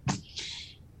raison.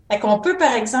 Fait qu'on peut,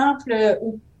 par exemple,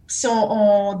 si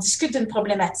on discute d'une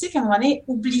problématique, à un moment donné,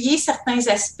 oublier certains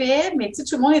aspects, mais tu sais,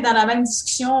 tout le monde est dans la même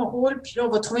discussion, on roule, puis là, on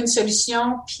va trouver une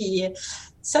solution. Puis,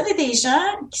 si on a des gens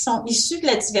qui sont issus de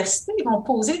la diversité, ils vont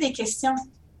poser des questions.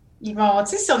 Ils vont,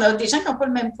 tu sais, si on a des gens qui n'ont pas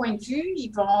le même point de vue,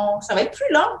 ça va être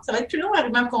plus long. Ça va être plus long à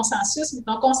arriver à un consensus, mais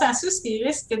ton consensus, il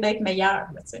risque d'être meilleur,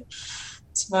 là, tu sais.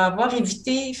 Tu vas avoir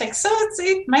évité. Fait que ça, tu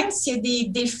sais, même s'il y a des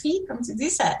défis, comme tu dis,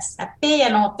 ça paye à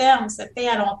long terme. Ça paye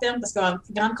à long terme parce qu'on a une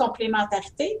plus grande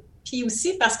complémentarité. Puis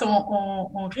aussi parce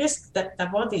qu'on risque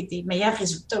d'avoir des meilleurs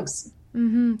résultats aussi.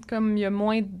 Mm-hmm. Comme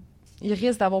il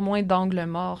risque d'avoir moins d'angles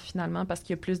morts, finalement, parce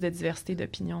qu'il y a plus de diversité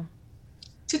d'opinions.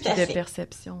 Tout à fait. De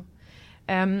perception.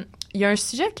 Il y a un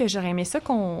sujet que j'aurais aimé ça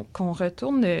qu'on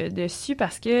retourne dessus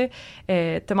parce que tu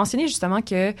as mentionné justement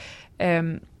que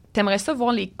t'aimerais ça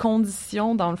voir les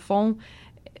conditions, dans le fond,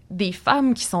 des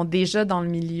femmes qui sont déjà dans le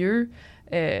milieu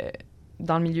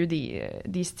des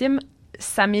S.T.I.M,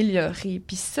 s'améliorer.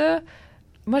 Puis ça,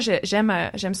 moi,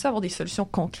 j'aime ça avoir des solutions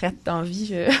concrètes dans la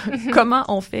vie. Comment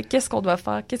on fait? Qu'est-ce qu'on doit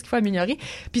faire? Qu'est-ce qu'il faut améliorer?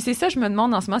 Puis c'est ça, je me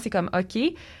demande en ce moment, c'est comme, OK,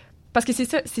 parce que c'est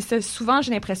ça, souvent,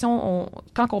 j'ai l'impression,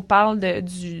 quand on parle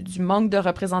du manque de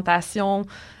représentation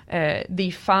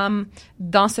des femmes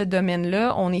dans ce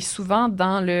domaine-là, on est souvent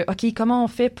dans le « OK, comment on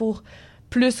fait pour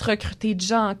plus recruter de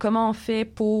gens? Comment on fait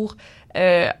pour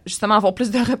justement avoir plus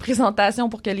de représentation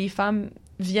pour que les femmes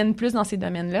viennent plus dans ces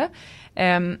domaines-là? »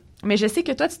 Mais je sais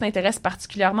que toi, tu t'intéresses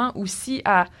particulièrement aussi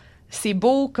à c'est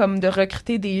beau comme de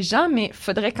recruter des gens, mais il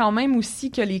faudrait quand même aussi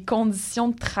que les conditions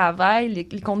de travail,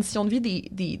 les conditions de vie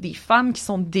des femmes qui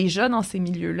sont déjà dans ces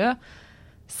milieux-là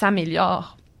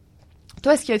s'améliorent.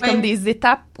 Toi, est-ce qu'il y a comme des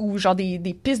étapes ou genre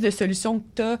des pistes de solutions que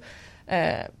tu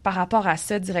as par rapport à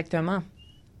ça directement?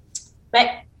 Bien,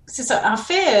 c'est ça. En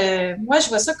fait, moi, je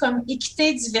vois ça comme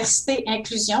équité, diversité,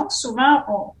 inclusion.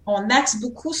 Souvent, on axe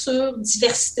beaucoup sur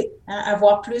diversité, hein,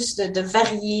 avoir plus de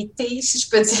variété, si je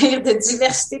peux dire, de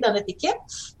diversité dans notre équipe.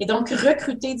 Et donc,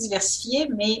 recruter, diversifier,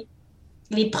 mais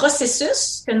les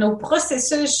processus, que nos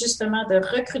processus, justement, de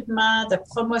recrutement, de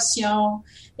promotion,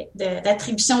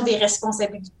 d'attribution des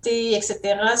responsabilités, etc.,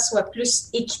 soient plus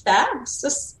équitables, ça,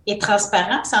 et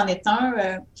transparent, ça en est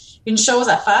une chose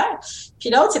à faire. Puis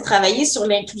l'autre, c'est travailler sur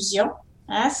l'inclusion.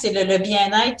 Hein? C'est le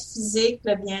bien-être physique,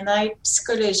 le bien-être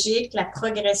psychologique, la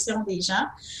progression des gens.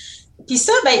 Puis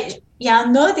ça, ben, il y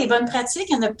en a des bonnes pratiques,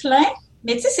 il y en a plein,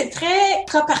 mais tu sais, c'est très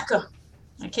cas par cas.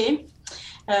 OK?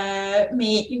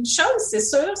 Mais une chose, c'est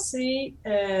sûr, c'est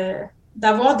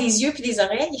d'avoir des yeux puis des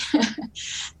oreilles,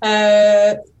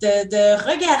 de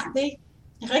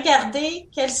regarder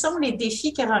quels sont les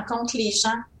défis que rencontrent les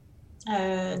gens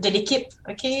de l'équipe,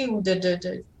 OK, ou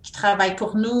qui travaillent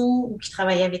pour nous ou qui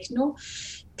travaillent avec nous,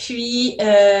 puis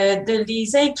de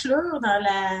les inclure dans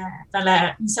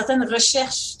une certaine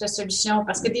recherche de solutions,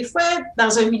 parce que des fois,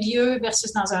 dans un milieu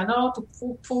versus dans un autre,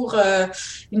 ou pour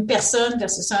une personne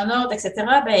versus un autre, etc.,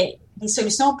 ben les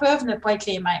solutions peuvent ne pas être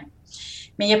les mêmes.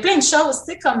 Mais il y a plein de choses,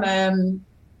 tu sais, comme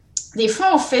des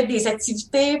fois, on fait des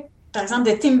activités, par exemple,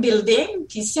 de team building,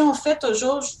 puis si on fait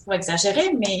toujours, je pourrais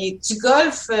exagérer, mais du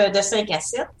golf de 5 à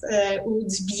 7 ou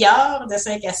du billard de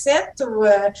 5 à 7, ou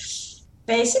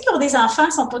ben ceux qui ont des enfants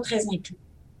ne sont pas très inclus.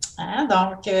 Hein?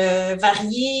 Donc,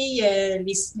 varier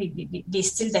les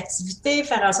styles d'activité,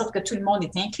 faire en sorte que tout le monde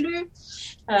est inclus.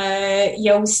 Il y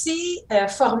a aussi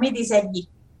former des alliés.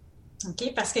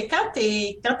 OK? Parce que quand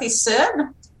t'es seul,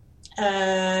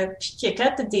 puis que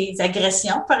quand tu as des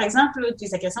agressions, par exemple,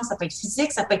 des agressions, ça peut être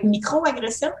physique, ça peut être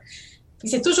micro-agression, puis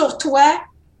c'est toujours toi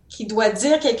qui doit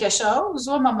dire quelque chose,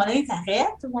 ou à un moment donné,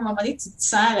 t'arrêtes, ou à un moment donné, tu te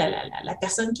sens la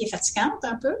personne qui est fatigante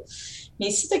un peu. Mais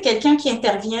si tu as quelqu'un qui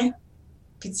intervient,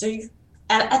 puis dit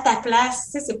à ta place,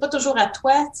 tu sais, c'est pas toujours à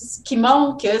toi, qui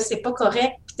montre que c'est pas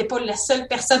correct, puis t'es pas la seule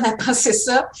personne à penser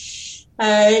ça,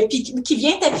 puis qui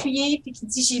vient t'appuyer, puis qui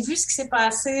dit j'ai vu ce qui s'est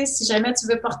passé, si jamais tu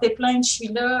veux porter plainte, je suis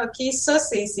là, ok, ça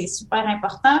c'est super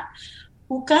important.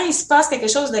 Ou quand il se passe quelque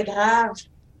chose de grave,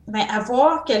 ben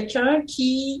avoir quelqu'un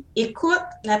qui écoute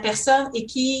la personne et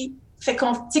qui fait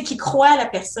qui croit à la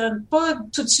personne, pas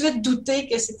tout de suite douter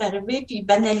que c'est arrivé puis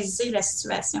banaliser la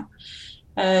situation.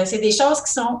 C'est des choses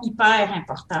qui sont hyper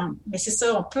importantes. Mais c'est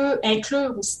ça, on peut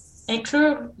inclure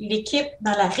l'équipe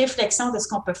dans la réflexion de ce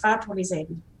qu'on peut faire pour les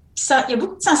aider. Puis ça, il y a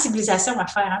beaucoup de sensibilisation à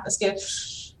faire, parce que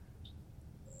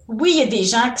oui, il y a des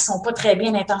gens qui sont pas très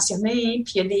bien intentionnés,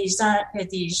 puis il y a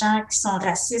des gens qui sont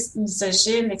racistes,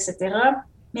 misogynes, etc.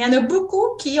 Mais il y en a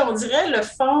beaucoup qui, on dirait, le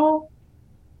font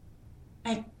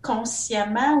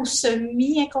inconsciemment ou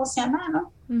semi-inconsciemment, non?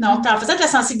 Donc, en faisant de la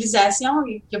sensibilisation,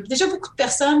 il y a déjà beaucoup de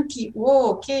personnes qui,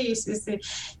 wow, OK,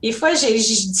 des fois, je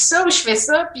dis ça ou je fais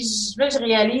ça, puis là, je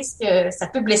réalise que ça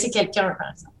peut blesser quelqu'un,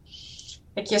 par exemple.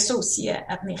 Fait qu'il y a ça aussi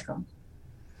à tenir compte.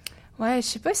 Ouais, je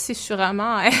sais pas si je suis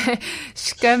vraiment... je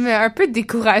suis comme un peu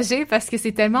découragée parce que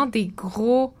c'est tellement des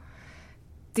gros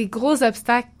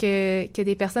obstacles que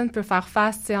des personnes peuvent faire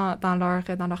face, tu sais, dans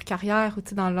leur carrière ou, tu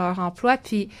sais, dans leur emploi.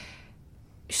 Puis,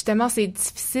 justement, c'est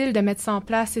difficile de mettre ça en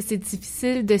place. C'est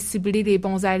difficile de cibler les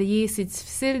bons alliés. C'est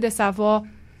difficile de savoir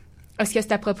est-ce que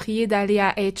c'est approprié d'aller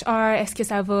à HR? Est-ce que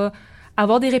ça va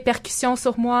avoir des répercussions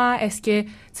sur moi? Est-ce que, tu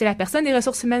sais, la personne des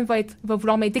ressources humaines va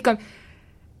vouloir m'aider comme...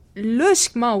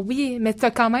 Logiquement, oui, mais tu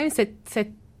as quand même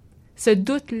ce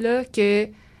doute-là que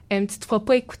tu te feras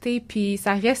pas écouter, puis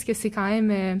ça reste que c'est quand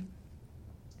même...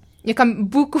 il y a comme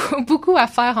beaucoup à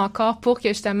faire encore pour que,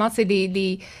 justement, c'est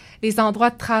les endroits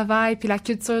de travail puis la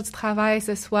culture du travail,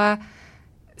 ce soit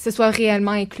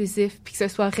réellement inclusif, puis que ce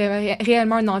soit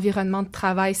réellement un environnement de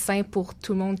travail sain pour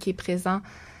tout le monde qui est présent.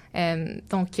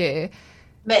 Donc...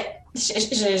 Ben,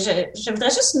 je voudrais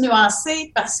juste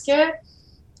nuancer parce que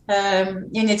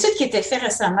il y a une étude qui a été faite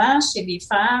récemment chez les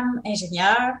femmes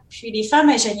ingénieurs, puis les femmes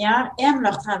ingénieures aiment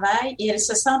leur travail et elles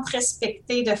se sentent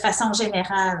respectées de façon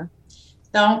générale.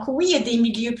 Donc, oui, il y a des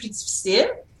milieux plus difficiles.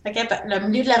 Le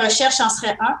milieu de la recherche en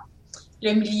serait un.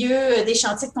 Le milieu des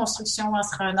chantiers de construction en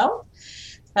serait un autre.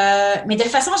 Mais de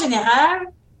façon générale,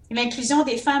 l'inclusion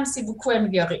des femmes s'est beaucoup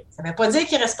améliorée. Ça ne veut pas dire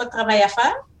qu'il ne reste pas de travail à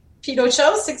faire. Puis l'autre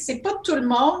chose, c'est que c'est pas tout le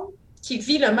monde qui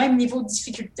vit le même niveau de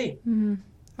difficulté. Mm-hmm.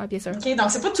 Ah, bien sûr. Okay?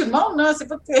 Donc, c'est pas tout le monde, là.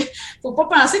 Faut pas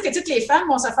penser que toutes les femmes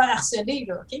vont se faire harceler,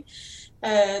 là, OK?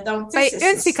 Donc,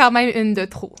 c'est quand même une de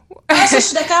trop. Ah, ça, je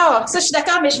suis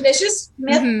d'accord, mais je voulais juste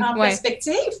mettre en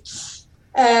perspective.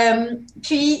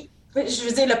 Puis, je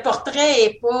veux dire, le portrait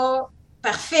est pas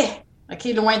parfait, OK?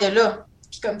 Loin de là.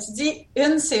 Puis, comme tu dis,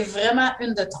 c'est vraiment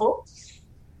une de trop.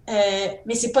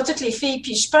 Mais c'est pas toutes les filles.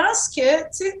 Puis, je pense que,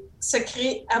 tu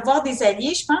sais, avoir des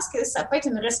alliés, je pense que ça peut être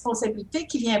une responsabilité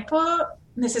qui vient pas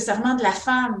nécessairement de la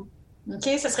femme. OK?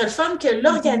 Ce serait le fun que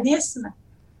l'organisme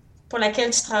pour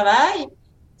lequel tu travailles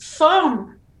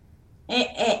forme et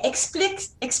explique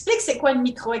c'est quoi une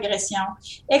microagression,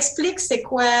 explique c'est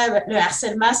quoi le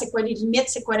harcèlement, c'est quoi les limites,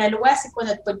 c'est quoi la loi, c'est quoi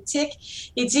notre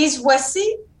politique, et disent voici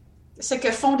ce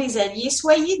que font les alliés,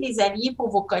 soyez des alliés pour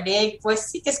vos collègues,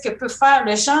 voici qu'est-ce que peut faire,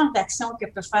 le genre d'action que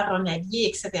peut faire un allié,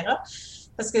 etc.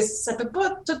 Parce que ça peut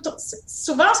pas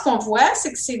souvent, ce qu'on voit,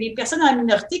 c'est que c'est les personnes en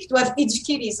minorité qui doivent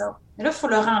éduquer les autres. Mais là, il faut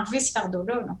leur enlever ce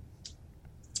fardeau-là. Non?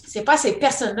 C'est pas à ces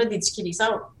personnes-là d'éduquer les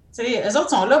autres. T'sais, eux autres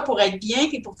sont là pour être bien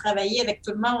et pour travailler avec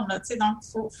tout le monde. Là, donc,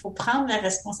 il faut prendre la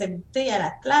responsabilité à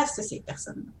la place de ces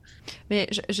personnes-là. Mais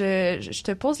je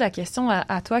te pose la question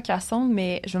à toi, Cassandre,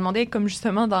 mais je me demandais, comme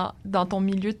justement dans ton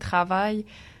milieu de travail,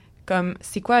 comme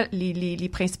c'est quoi les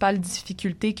principales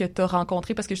difficultés que tu as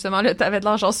rencontrées? Parce que justement, là, tu avais de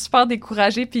l'air genre super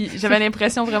découragée, puis j'avais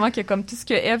l'impression vraiment que comme tout ce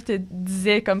que Eve te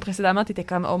disait comme précédemment, tu étais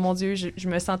comme « Oh mon Dieu, je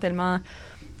me sens tellement... »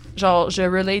 Genre, je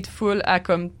relate full à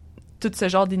comme tout ce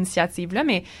genre d'initiative-là,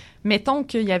 mais mettons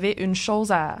qu'il y avait une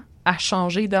chose à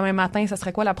changer demain matin, ça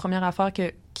serait quoi la première affaire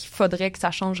qu'il faudrait que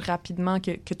ça change rapidement,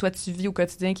 que toi tu vis au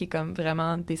quotidien qui est comme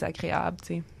vraiment désagréable,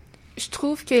 tu sais? Je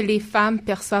trouve que les femmes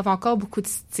perçoivent encore beaucoup de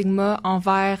stigma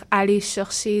envers aller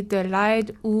chercher de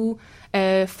l'aide ou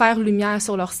faire lumière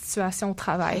sur leur situation au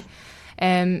travail.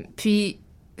 Puis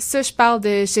ça, je parle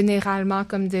de généralement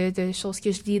comme de choses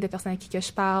que je lis, de personnes à qui que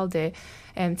je parle, tu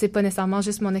sais, pas nécessairement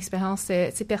juste mon expérience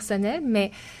personnelle,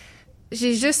 mais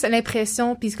j'ai juste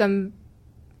l'impression, puis comme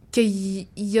qu'il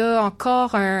y a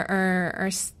encore un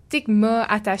stigma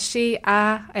attaché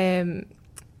à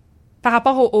par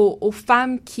rapport aux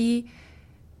femmes qui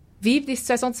vivent des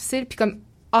situations difficiles, puis comme,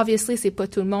 obviously, c'est pas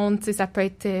tout le monde, tu sais, ça peut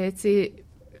être, tu sais,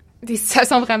 des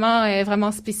situations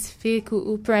vraiment spécifiques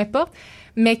ou peu importe,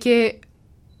 mais que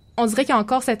on dirait qu'il y a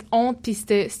encore cette honte puis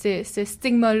ce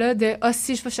stigma-là de « Ah,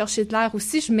 si je vais chercher de l'air ou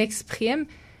si je m'exprime,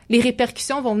 les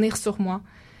répercussions vont venir sur moi. »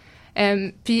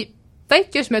 Puis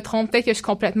peut-être que je me trompe, peut-être que je suis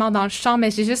complètement dans le champ,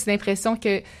 mais j'ai juste l'impression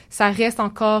que ça reste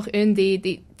encore une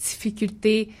des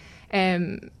difficultés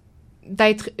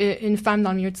d'être une femme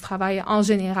dans le milieu du travail en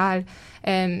général.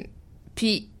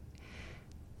 Puis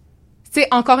tu sais,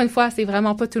 encore une fois, c'est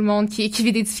vraiment pas tout le monde qui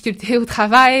vit des difficultés au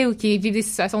travail ou qui vit des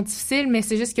situations difficiles, mais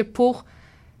c'est juste que pour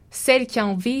celles qui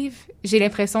en vivent, j'ai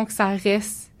l'impression que ça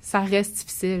reste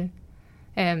difficile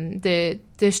de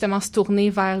justement se tourner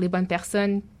vers les bonnes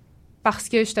personnes parce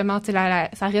que justement, tu sais,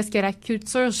 ça reste que la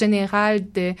culture générale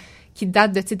qui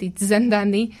date de, tu sais, des dizaines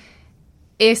d'années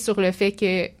est sur le fait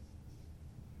que,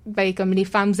 ben, comme les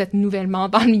femmes, vous êtes nouvellement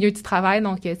dans le milieu du travail,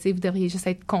 donc, tu sais, vous devriez juste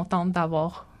être contente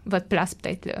d'avoir votre place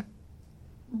peut-être là.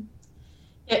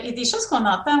 Il y a des choses qu'on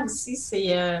entend aussi,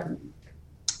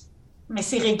 mais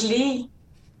c'est réglé.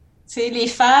 Tu sais, les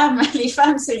femmes,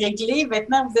 c'est réglé.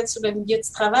 Maintenant, vous êtes sur le milieu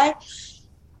du travail.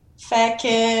 Fait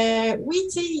que, oui,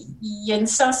 tu sais, il y a une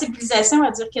sensibilisation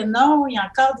à dire que non, il y a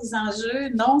encore des enjeux.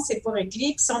 Non, c'est pas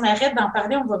réglé. Puis si on arrête d'en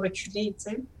parler, on va reculer,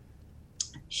 tu sais.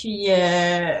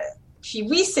 Puis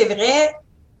oui, c'est vrai.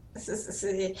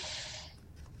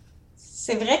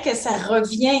 C'est vrai que ça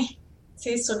revient, tu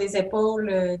sais, sur les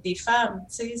épaules des femmes.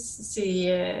 Tu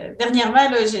sais, dernièrement,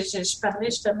 là, je parlais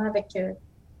justement avec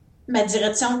ma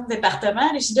direction de département.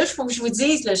 J'ai dit, là, il faut que je vous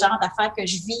dise le genre d'affaires que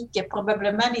je vis, que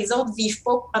probablement les autres vivent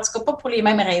pas, en tout cas pas pour les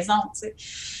mêmes raisons, tu sais.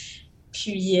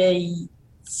 Puis,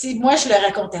 si moi, je le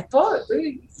racontais pas, eux,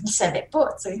 ils savaient pas,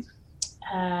 tu sais.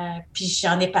 Puis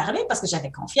j'en ai parlé parce que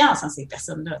j'avais confiance en ces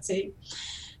personnes-là, tu sais.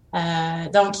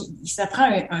 Donc, ça prend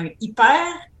un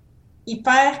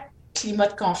hyper climat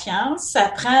de confiance. Ça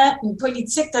prend une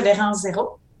politique tolérance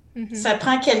zéro. Mm-hmm. Ça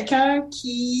prend quelqu'un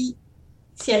qui,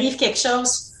 s'il arrive quelque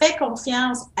chose, fait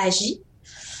confiance, agit.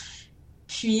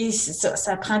 Puis, c'est ça,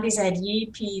 ça prend des alliés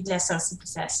puis de la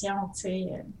sensibilisation, tu sais.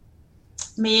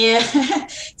 Mais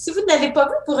si vous ne l'avez pas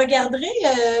vu, vous regarderez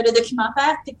le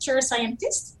documentaire Picture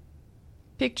Scientist.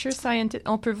 Picture Scientist,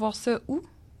 on peut voir ça où?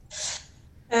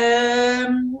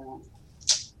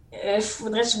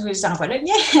 Faudrait que je vous envoie le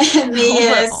lien. Mais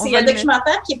c'est un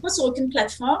documentaire qui n'est pas sur aucune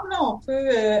plateforme. Là. On peut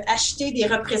acheter des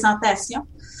représentations.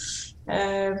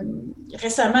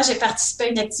 Récemment, j'ai participé à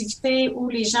une activité où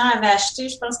les gens avaient acheté,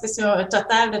 je pense que c'est un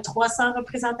total de 300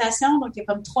 représentations. Donc, il y a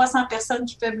comme 300 personnes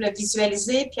qui peuvent le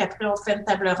visualiser. Puis après, on fait une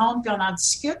table ronde, puis on en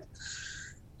discute.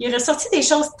 Il est ressorti des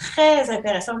choses très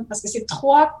intéressantes parce que c'est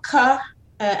 3 cas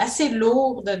assez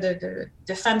lourds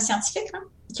de femmes scientifiques hein,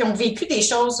 qui ont vécu des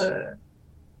choses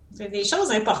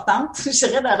importantes, je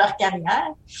dirais, dans leur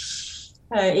carrière.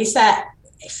 Et ça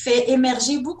fait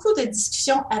émerger beaucoup de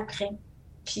discussions après.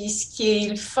 Puis ce qui est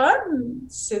le fun, ou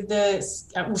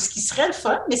ce qui serait le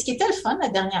fun, mais ce qui était le fun la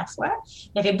dernière fois,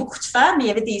 il y avait beaucoup de femmes, mais il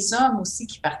y avait des hommes aussi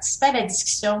qui participaient à la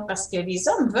discussion parce que les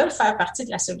hommes veulent faire partie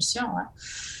de la solution.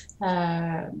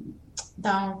 Hein.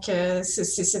 Donc,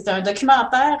 c'est un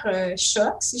documentaire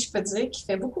choc, si je peux dire, qui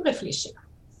fait beaucoup réfléchir.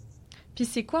 Puis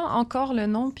c'est quoi encore le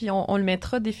nom? Puis on le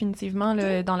mettra définitivement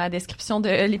là, dans la description de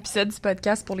l'épisode du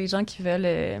podcast pour les gens qui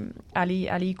veulent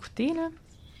aller écouter. Là.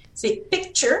 C'est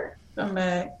Picture, comme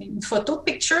une photo,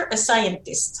 Picture a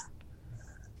Scientist.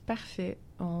 Parfait.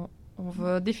 On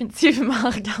va définitivement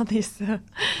regarder ça.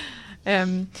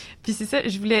 Puis c'est ça,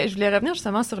 je voulais revenir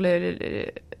justement sur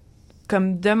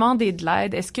comme demander de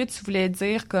l'aide. Est-ce que tu voulais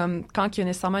dire comme quand il y a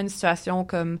nécessairement une situation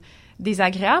comme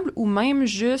désagréable ou même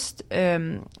juste, là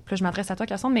je m'adresse à toi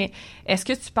Cassandre, mais est-ce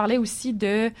que tu parlais aussi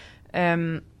de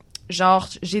genre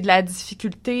j'ai de la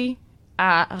difficulté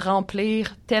à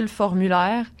remplir tel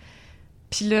formulaire,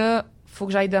 puis là faut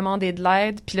que j'aille demander de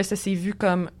l'aide, puis là ça s'est vu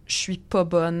comme je suis pas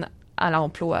bonne à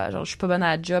l'emploi, genre je suis pas bonne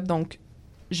à la job, donc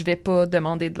je vais pas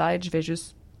demander de l'aide, je vais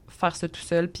juste faire ça tout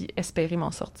seul puis espérer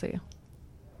m'en sortir.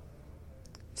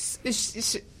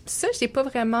 Ça, je l'ai pas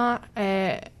vraiment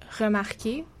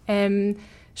remarqué.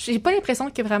 J'ai pas l'impression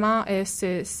que vraiment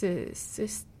ce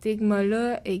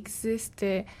stigma-là existe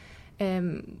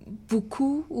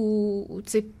beaucoup ou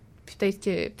tu sais,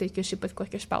 peut-être que je sais pas de quoi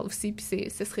que je parle aussi, puis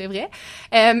ce serait vrai.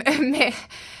 Mais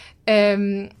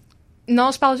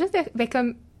non, je parle juste de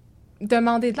comme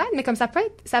demander de l'aide, mais comme ça peut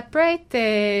être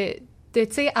de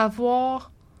tu sais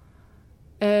avoir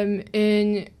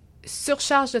une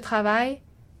surcharge de travail.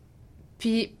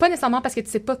 Puis pas nécessairement parce que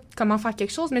tu sais pas comment faire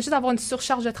quelque chose, mais juste avoir une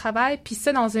surcharge de travail. Puis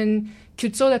ça, dans une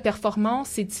culture de performance,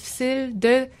 c'est difficile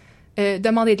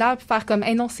demander de l'aide puis faire comme «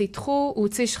 Hey, non, c'est trop » ou «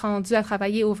 Tu sais, je suis rendue à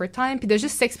travailler overtime », puis de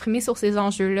juste s'exprimer sur ces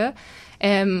enjeux-là.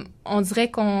 On dirait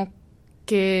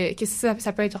que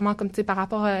ça peut être vraiment comme, tu sais, par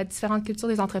rapport à différentes cultures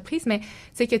des entreprises, mais tu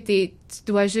sais que tu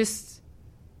dois juste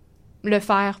le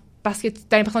faire parce que tu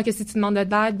as l'impression que si tu demandes de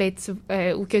l'aide, ben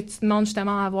ou que tu demandes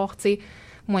justement à avoir, tu sais,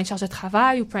 moins de charge de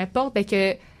travail ou peu importe, ben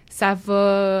que ça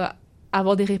va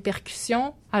avoir des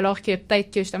répercussions, alors que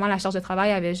peut-être que justement la charge de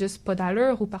travail avait juste pas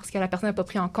d'allure ou parce que la personne n'a pas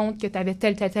pris en compte que tu avais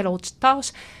telle autre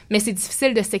tâche. Mais c'est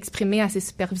difficile de s'exprimer à ses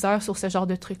superviseurs sur ce genre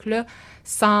de trucs-là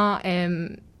sans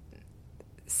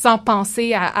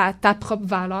penser à ta propre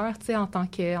valeur, tu sais, en tant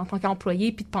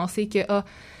qu'employé, puis de penser que, tu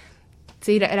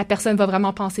sais, la personne va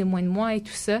vraiment penser moins de moi et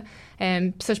tout ça.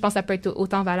 Puis ça, je pense que ça peut être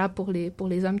autant valable pour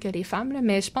les hommes que les femmes, là.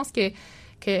 Mais je pense que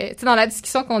tu sais, dans la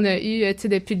discussion qu'on a eue, tu sais,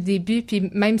 depuis le début, puis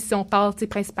même si on parle, tu sais,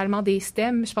 principalement des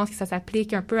S.T.I.M, je pense que ça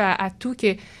s'applique un peu à tout,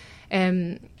 que tu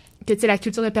sais, la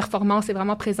culture de performance est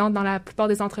vraiment présente dans la plupart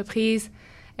des entreprises,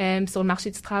 sur le marché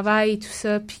du travail et tout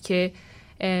ça, puis que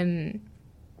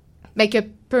ben que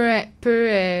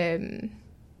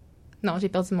non, j'ai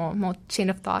perdu mon chain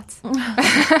of thoughts.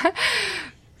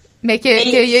 Mais qu'il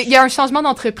y a un changement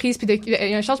d'entreprise puis il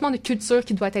y a un changement de culture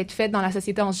qui doit être fait dans la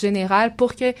société en général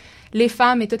pour que les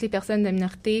femmes et toutes les personnes de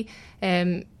minorité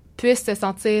puissent se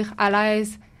sentir à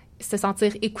l'aise, se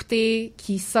sentir écoutées,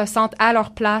 qui se sentent à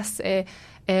leur place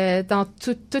dans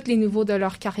tous les niveaux de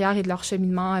leur carrière et de leur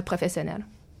cheminement professionnel.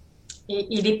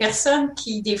 Et les personnes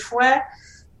qui, des fois,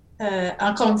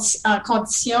 en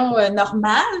conditions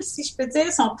normales, si je peux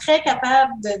dire, sont très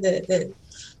capables de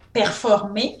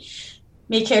performer,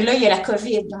 mais que là, il y a la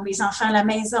COVID, ils ont les enfants à la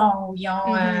maison, ils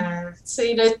ont, tu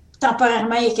sais, là,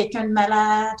 temporairement, il y a quelqu'un de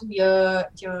malade, ou il y a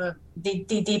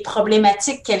des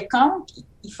problématiques quelconques,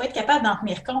 il faut être capable d'en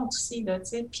tenir compte aussi, là, tu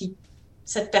sais, puis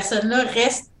cette personne-là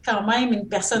reste quand même une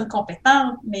personne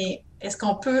compétente, mais est-ce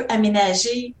qu'on peut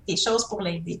aménager des choses pour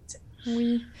l'aider, tu sais?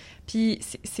 Oui. Puis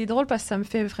c'est drôle parce que ça me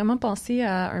fait vraiment penser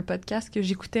à un podcast que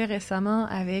j'écoutais récemment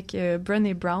avec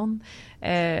Brené Brown.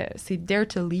 C'est Dare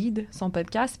to Lead, son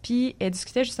podcast. Puis elle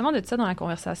discutait justement de ça dans la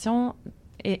conversation.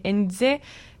 Et elle nous disait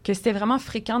que c'était vraiment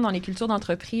fréquent dans les cultures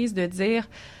d'entreprise de dire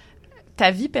 «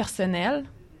 Ta vie personnelle,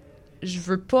 je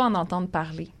veux pas en entendre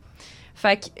parler. »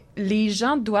 Fait que les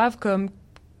gens doivent comme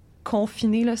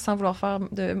confiner, là, sans vouloir faire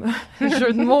de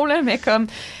jeu de mots, là, mais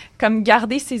comme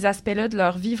garder ces aspects-là de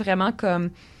leur vie vraiment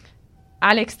comme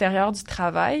à l'extérieur du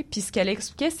travail. Puis ce qu'elle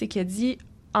expliquait, c'est qu'elle dit,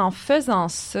 en faisant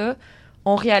ça,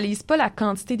 on réalise pas la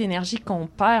quantité d'énergie qu'on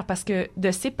perd parce que de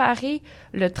séparer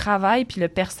le travail puis le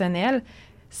personnel,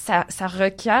 ça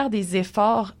requiert des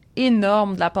efforts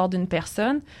énormes de la part d'une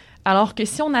personne, alors que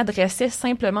si on adressait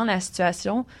simplement la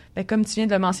situation, bien, comme tu viens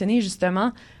de le mentionner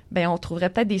justement, bien, on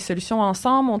trouverait peut-être des solutions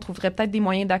ensemble, on trouverait peut-être des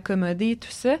moyens d'accommoder tout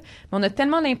ça, mais on a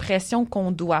tellement l'impression qu'on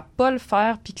doit pas le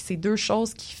faire puis que c'est deux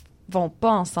choses qui vont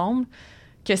pas ensemble,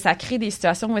 que ça crée des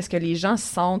situations où est-ce que les gens se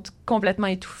sentent complètement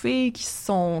étouffés, qui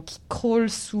croulent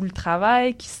sous le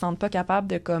travail, qui se sentent pas capables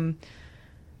de comme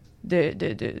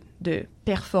de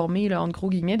performer là, entre gros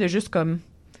guillemets, de juste comme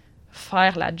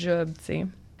faire la job, tu sais.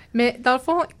 Mais dans le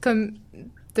fond, comme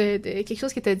de quelque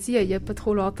chose que tu as dit il y a pas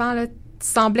trop longtemps, là, tu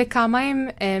semblais quand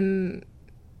même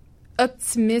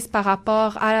optimiste par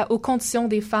rapport aux conditions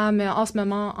des femmes en ce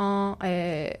moment en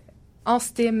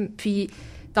S.T.I.M, puis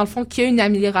dans le fond, qu'il y a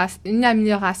une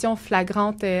amélioration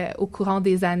flagrante au courant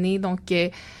des années. Donc,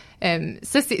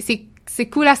 ça, c'est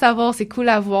cool à savoir, c'est cool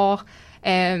à voir.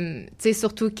 Tu sais,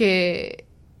 surtout que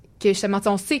justement,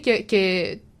 on sait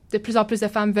que de plus en plus de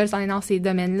femmes veulent s'en aller dans ces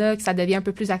domaines-là, que ça devient un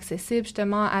peu plus accessible,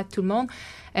 justement, à tout le monde.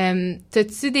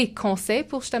 T'as-tu des conseils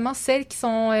pour, justement, celles qui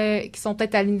sont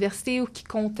peut-être à l'université ou qui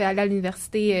comptent aller à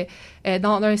l'université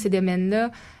dans un de ces domaines-là,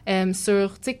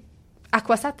 sur, tu sais, à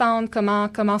quoi s'attendre,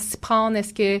 comment s'y prendre,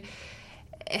 est-ce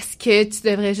que tu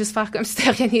devrais juste faire comme si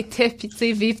de rien n'était puis tu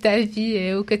sais vivre ta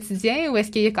vie au quotidien, ou est-ce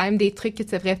qu'il y a quand même des trucs que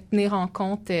tu devrais tenir en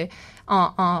compte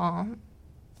en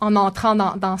entrant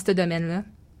dans ce domaine-là?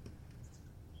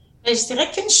 Je dirais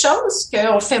qu'une chose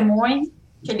qu'on fait moins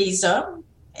que les hommes,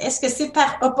 est-ce que c'est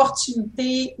par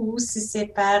opportunité ou si c'est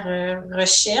par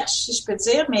recherche, si je peux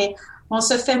dire, mais on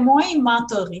se fait moins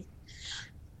mentorer.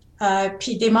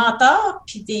 Puis des mentors,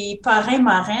 puis des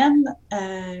parrains-marraines,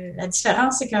 la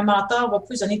différence, c'est qu'un mentor va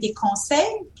plus donner des conseils,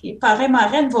 puis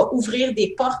parrain-marraine va ouvrir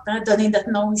des portes, hein, donner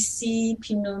notre nom ici,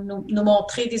 puis nous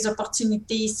montrer des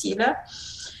opportunités ici et là.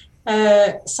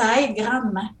 Ça aide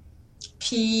grandement.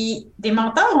 Puis des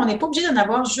mentors, on n'est pas obligé d'en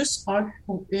avoir juste un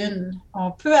ou une. On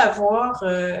peut avoir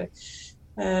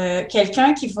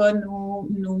quelqu'un qui va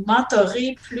nous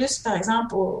mentorer plus, par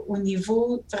exemple, au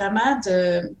niveau vraiment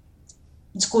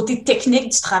du côté technique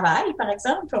du travail, par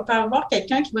exemple. Puis on peut avoir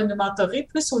quelqu'un qui va nous mentorer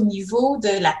plus au niveau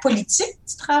de la politique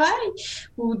du travail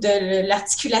ou de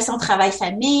l'articulation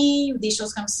travail-famille ou des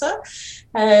choses comme ça.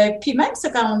 Puis même ça,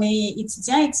 quand on est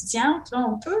étudiant, étudiante, là,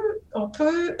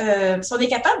 si on est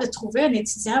capable de trouver un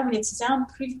étudiant ou une étudiante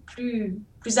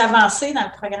plus avancé dans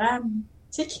le programme,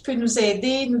 tu sais, qui peut nous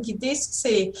aider, nous guider,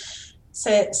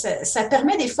 ça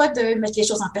permet des fois de mettre les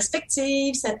choses en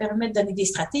perspective, ça permet de donner des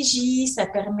stratégies, ça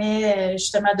permet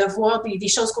justement de voir des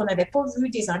choses qu'on n'avait pas vues,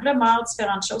 des angles morts,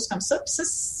 différentes choses comme ça. Puis ça,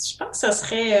 je pense que ça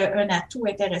serait un atout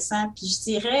intéressant. Puis je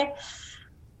dirais,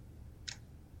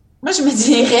 moi je me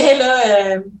dirais,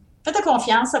 là, faites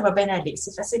confiance, ça va bien aller.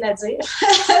 C'est facile à dire.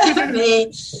 Mais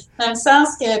dans le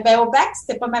sens que, au bac,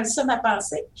 c'était pas mal ça ma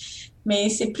pensée. Mais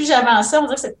c'est plus j'avançais, on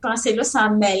dirait que cette pensée-là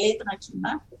s'en allait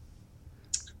tranquillement.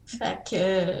 Fait que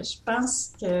je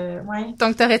pense que, ouais.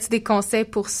 Donc, t'aurais-tu des conseils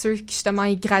pour ceux qui, justement,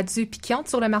 ils graduent puis qui entrent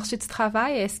sur le marché du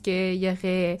travail? Est-ce qu'il y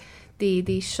aurait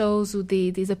des choses ou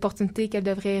des opportunités qu'elles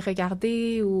devraient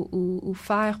regarder ou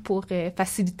faire pour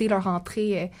faciliter leur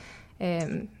entrée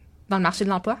dans le marché de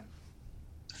l'emploi?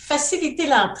 Faciliter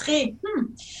l'entrée?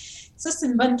 Ça, c'est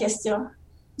une bonne question.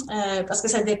 Parce que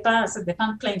ça dépend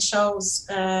de plein de choses.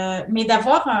 Mais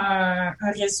d'avoir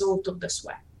un réseau autour de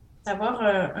soi. D'avoir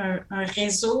un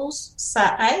réseau,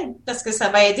 ça aide parce que ça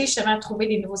va aider justement à trouver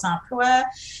des nouveaux emplois,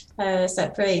 ça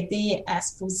peut aider à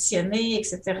se positionner,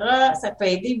 etc. Ça peut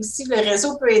aider aussi, le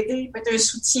réseau peut être un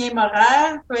soutien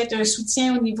moral, peut être un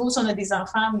soutien au niveau, si on a des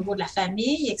enfants, au niveau de la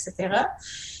famille, etc.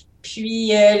 Puis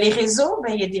les réseaux,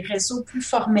 il y a des réseaux plus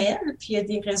formels, puis il y a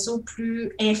des réseaux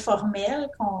plus informels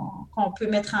qu'on peut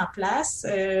mettre en place.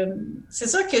 C'est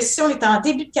sûr que si on est en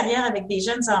début de carrière avec des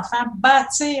jeunes enfants,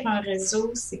 bâtir un réseau,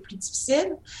 c'est plus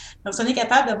difficile. Donc, si on est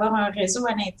capable d'avoir un réseau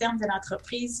à l'interne de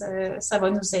l'entreprise, ça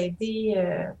va nous aider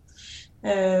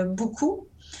beaucoup.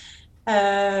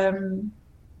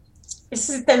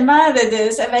 C'est tellement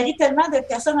ça varie tellement de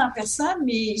personne en personne,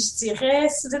 mais je dirais,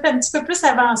 si vous êtes un petit peu plus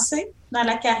avancé dans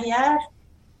la carrière,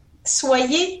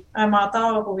 soyez un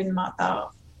mentor ou une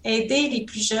mentor. Aidez les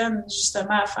plus jeunes,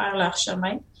 justement, à faire leur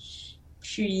chemin.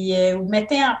 Puis, vous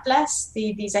mettez en place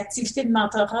des activités de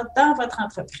mentorat dans votre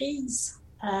entreprise.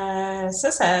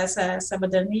 Ça va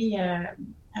donner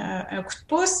un coup de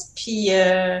pouce. Puis,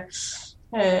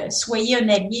 soyez un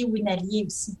allié ou une alliée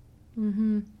aussi.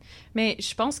 Mm-hmm. Mais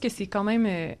je pense que c'est quand même...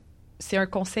 c'est un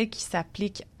conseil qui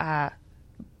s'applique à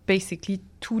basically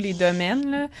tous les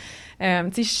domaines, là.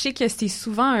 Tu sais, je sais que c'est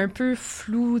souvent un peu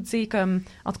flou, tu sais, comme...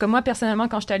 En tout cas, moi, personnellement,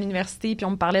 quand j'étais à l'université puis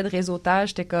on me parlait de réseautage,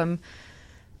 j'étais comme...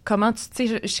 Comment tu... Tu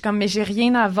sais, je suis comme, mais j'ai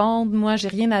rien à vendre, moi, j'ai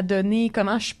rien à donner.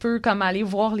 Comment je peux, comme, aller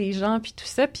voir les gens puis tout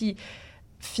ça? Puis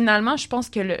finalement, je pense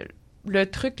que le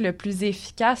truc le plus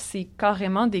efficace, c'est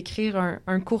carrément d'écrire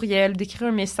un courriel, d'écrire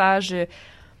un message...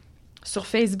 sur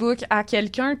Facebook à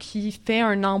quelqu'un qui fait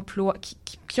un emploi,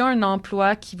 qui a un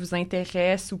emploi qui vous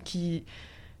intéresse ou qui,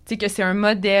 tu sais, que c'est un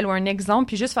modèle ou un exemple,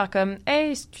 puis juste faire comme,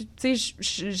 hey, tu sais,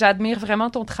 j'admire vraiment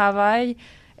ton travail,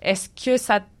 est-ce que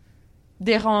ça te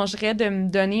dérangerait de me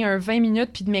donner 20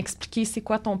 minutes puis de m'expliquer c'est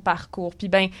quoi ton parcours? Puis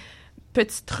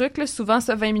petit truc, là, souvent,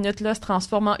 ce 20 minutes-là se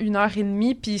transforme en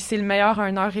 1h30, puis c'est le meilleur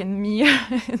 1h30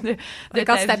 de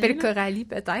quand ta tu t'appelles vie, Coralie,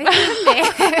 peut-être.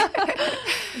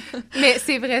 Mais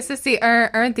c'est vrai, ça, c'est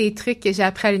un des trucs que j'ai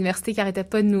appris à l'université qui arrêtait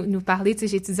pas de nous parler. Tu sais,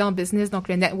 j'ai étudié en business, donc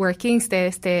le networking,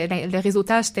 le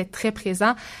réseautage, c'était très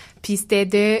présent. Puis c'était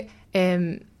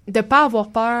de pas avoir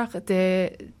peur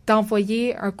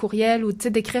d'envoyer un courriel ou, tu sais,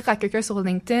 d'écrire à quelqu'un sur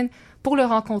LinkedIn pour le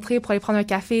rencontrer, pour aller prendre un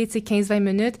café, tu sais, 15-20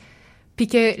 minutes. Puis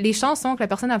que les chances sont que la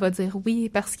personne, elle va dire oui,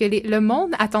 parce que le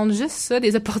monde attend juste ça,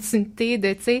 des opportunités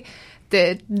de, tu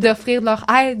sais, d'offrir leur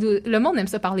aide. Le monde aime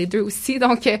ça parler d'eux aussi.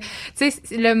 Donc, tu sais,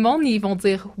 le monde, ils vont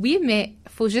dire oui, mais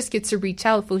faut juste que tu reach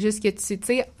out, faut juste que tu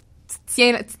sais,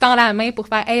 tu tends la main pour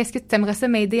faire « Hey, est-ce que tu aimerais ça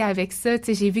m'aider avec ça? » Tu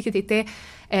sais, j'ai vu que tu étais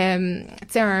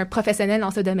un professionnel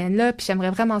dans ce domaine-là, puis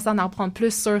j'aimerais vraiment ça en apprendre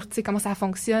plus sur, tu sais, comment ça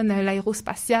fonctionne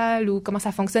l'aérospatial ou comment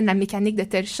ça fonctionne la mécanique de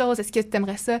telle chose. Est-ce que tu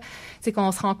aimerais ça? Tu sais,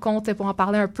 qu'on se rencontre pour en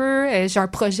parler un peu. J'ai un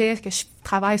projet que je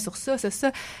travaille sur ça, c'est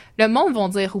ça. Le monde va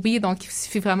dire oui, donc il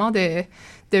suffit vraiment de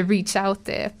reach out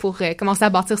pour commencer à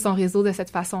bâtir son réseau de cette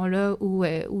façon-là ou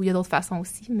il y a d'autres façons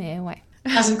aussi, mais ouais.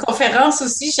 Dans une conférence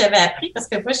aussi, j'avais appris, parce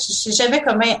que moi, je sais jamais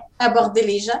comment aborder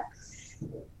les gens.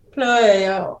 Puis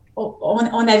là,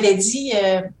 on avait dit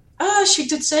je suis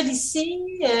toute seule ici,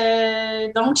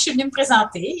 donc je suis venue me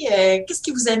présenter. Qu'est-ce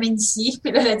qui vous amène ici?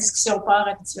 Puis là, la discussion part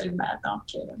habituellement.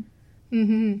 Donc,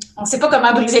 on sait pas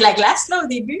comment briser la glace là au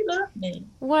début, là. Mais...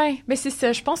 Ouais, mais c'est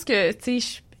ça. Je pense que, tu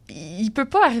sais, il peut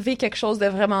pas arriver quelque chose de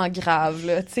vraiment grave,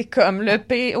 là. Tu sais, comme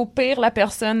au pire, la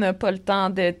personne n'a pas le temps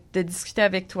de discuter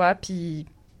avec toi, puis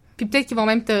peut-être qu'ils vont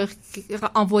même te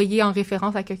envoyer en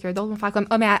référence à quelqu'un d'autre. Ils vont faire comme,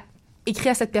 mais écris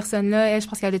à cette personne-là, elle, je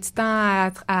pense qu'elle a du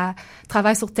temps à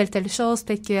travailler sur telle chose,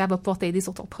 peut-être qu'elle va pouvoir t'aider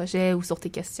sur ton projet ou sur tes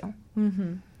questions.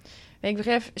 Mm-hmm.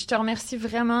 Bref, je te remercie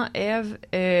vraiment, Eve.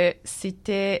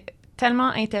 C'était tellement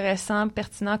intéressant,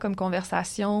 pertinent comme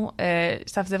conversation.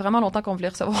 Ça faisait vraiment longtemps qu'on voulait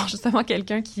recevoir justement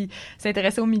quelqu'un qui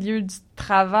s'intéressait au milieu du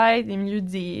travail, des milieux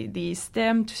des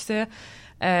STEM, tout ça.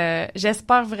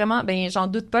 J'espère vraiment, j'en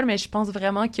doute pas, mais je pense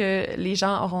vraiment que les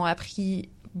gens auront appris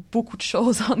beaucoup de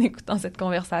choses en écoutant cette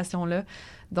conversation-là.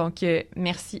 Donc,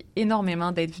 merci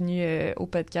énormément d'être venu au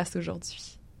podcast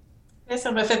aujourd'hui. Ça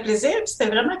m'a fait plaisir. C'était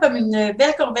vraiment comme une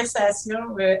belle conversation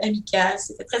amicale.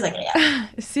 C'était très agréable.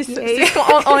 C'est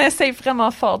ce qu'on essaye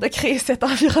vraiment fort de créer cet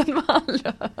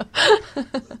environnement-là.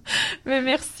 Mais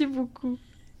merci beaucoup.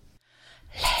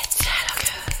 Les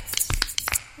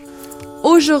Dialogueuses.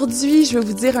 Aujourd'hui, je vais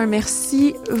vous dire un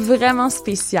merci vraiment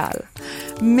spécial.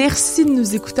 Merci de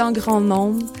nous écouter en grand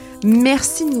nombre.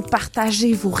 Merci de nous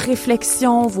partager vos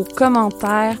réflexions, vos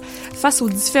commentaires face aux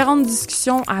différentes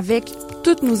discussions avec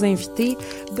toutes nos invités.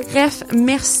 Bref,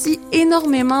 merci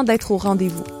énormément d'être au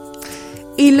rendez-vous.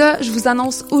 Et là, je vous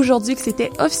annonce aujourd'hui que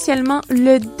c'était officiellement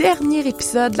le dernier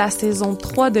épisode de la saison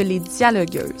 3 de Les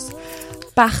Dialogueuses.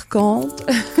 Par contre,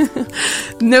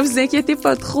 ne vous inquiétez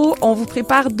pas trop, on vous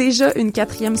prépare déjà une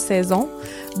 4e saison.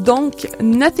 Donc,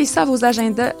 notez ça à vos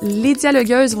agendas. Les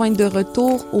Dialogueuses vont être de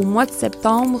retour au mois de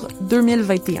septembre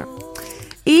 2021.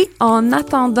 Et en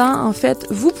attendant, en fait,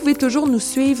 vous pouvez toujours nous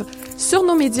suivre sur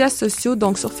nos médias sociaux,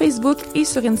 donc sur Facebook et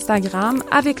sur Instagram,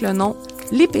 avec le nom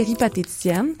Les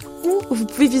Péripatéticiennes, ou vous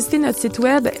pouvez visiter notre site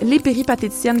web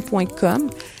lespéripatéticiennes.com.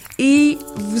 Et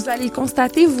vous allez le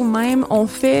constater vous-même, on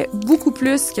fait beaucoup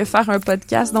plus que faire un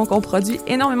podcast, donc on produit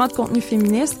énormément de contenu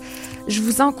féministe. Je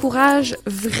vous encourage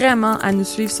vraiment à nous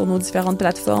suivre sur nos différentes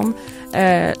plateformes.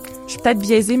 Je suis peut-être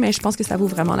biaisée, mais je pense que ça vaut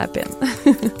vraiment la peine.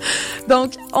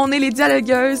 Donc, on est Les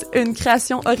Dialogueuses, une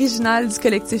création originale du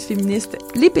collectif féministe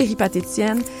Les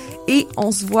Péripatéticiennes, et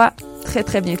on se voit très,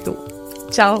 très bientôt.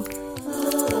 Ciao!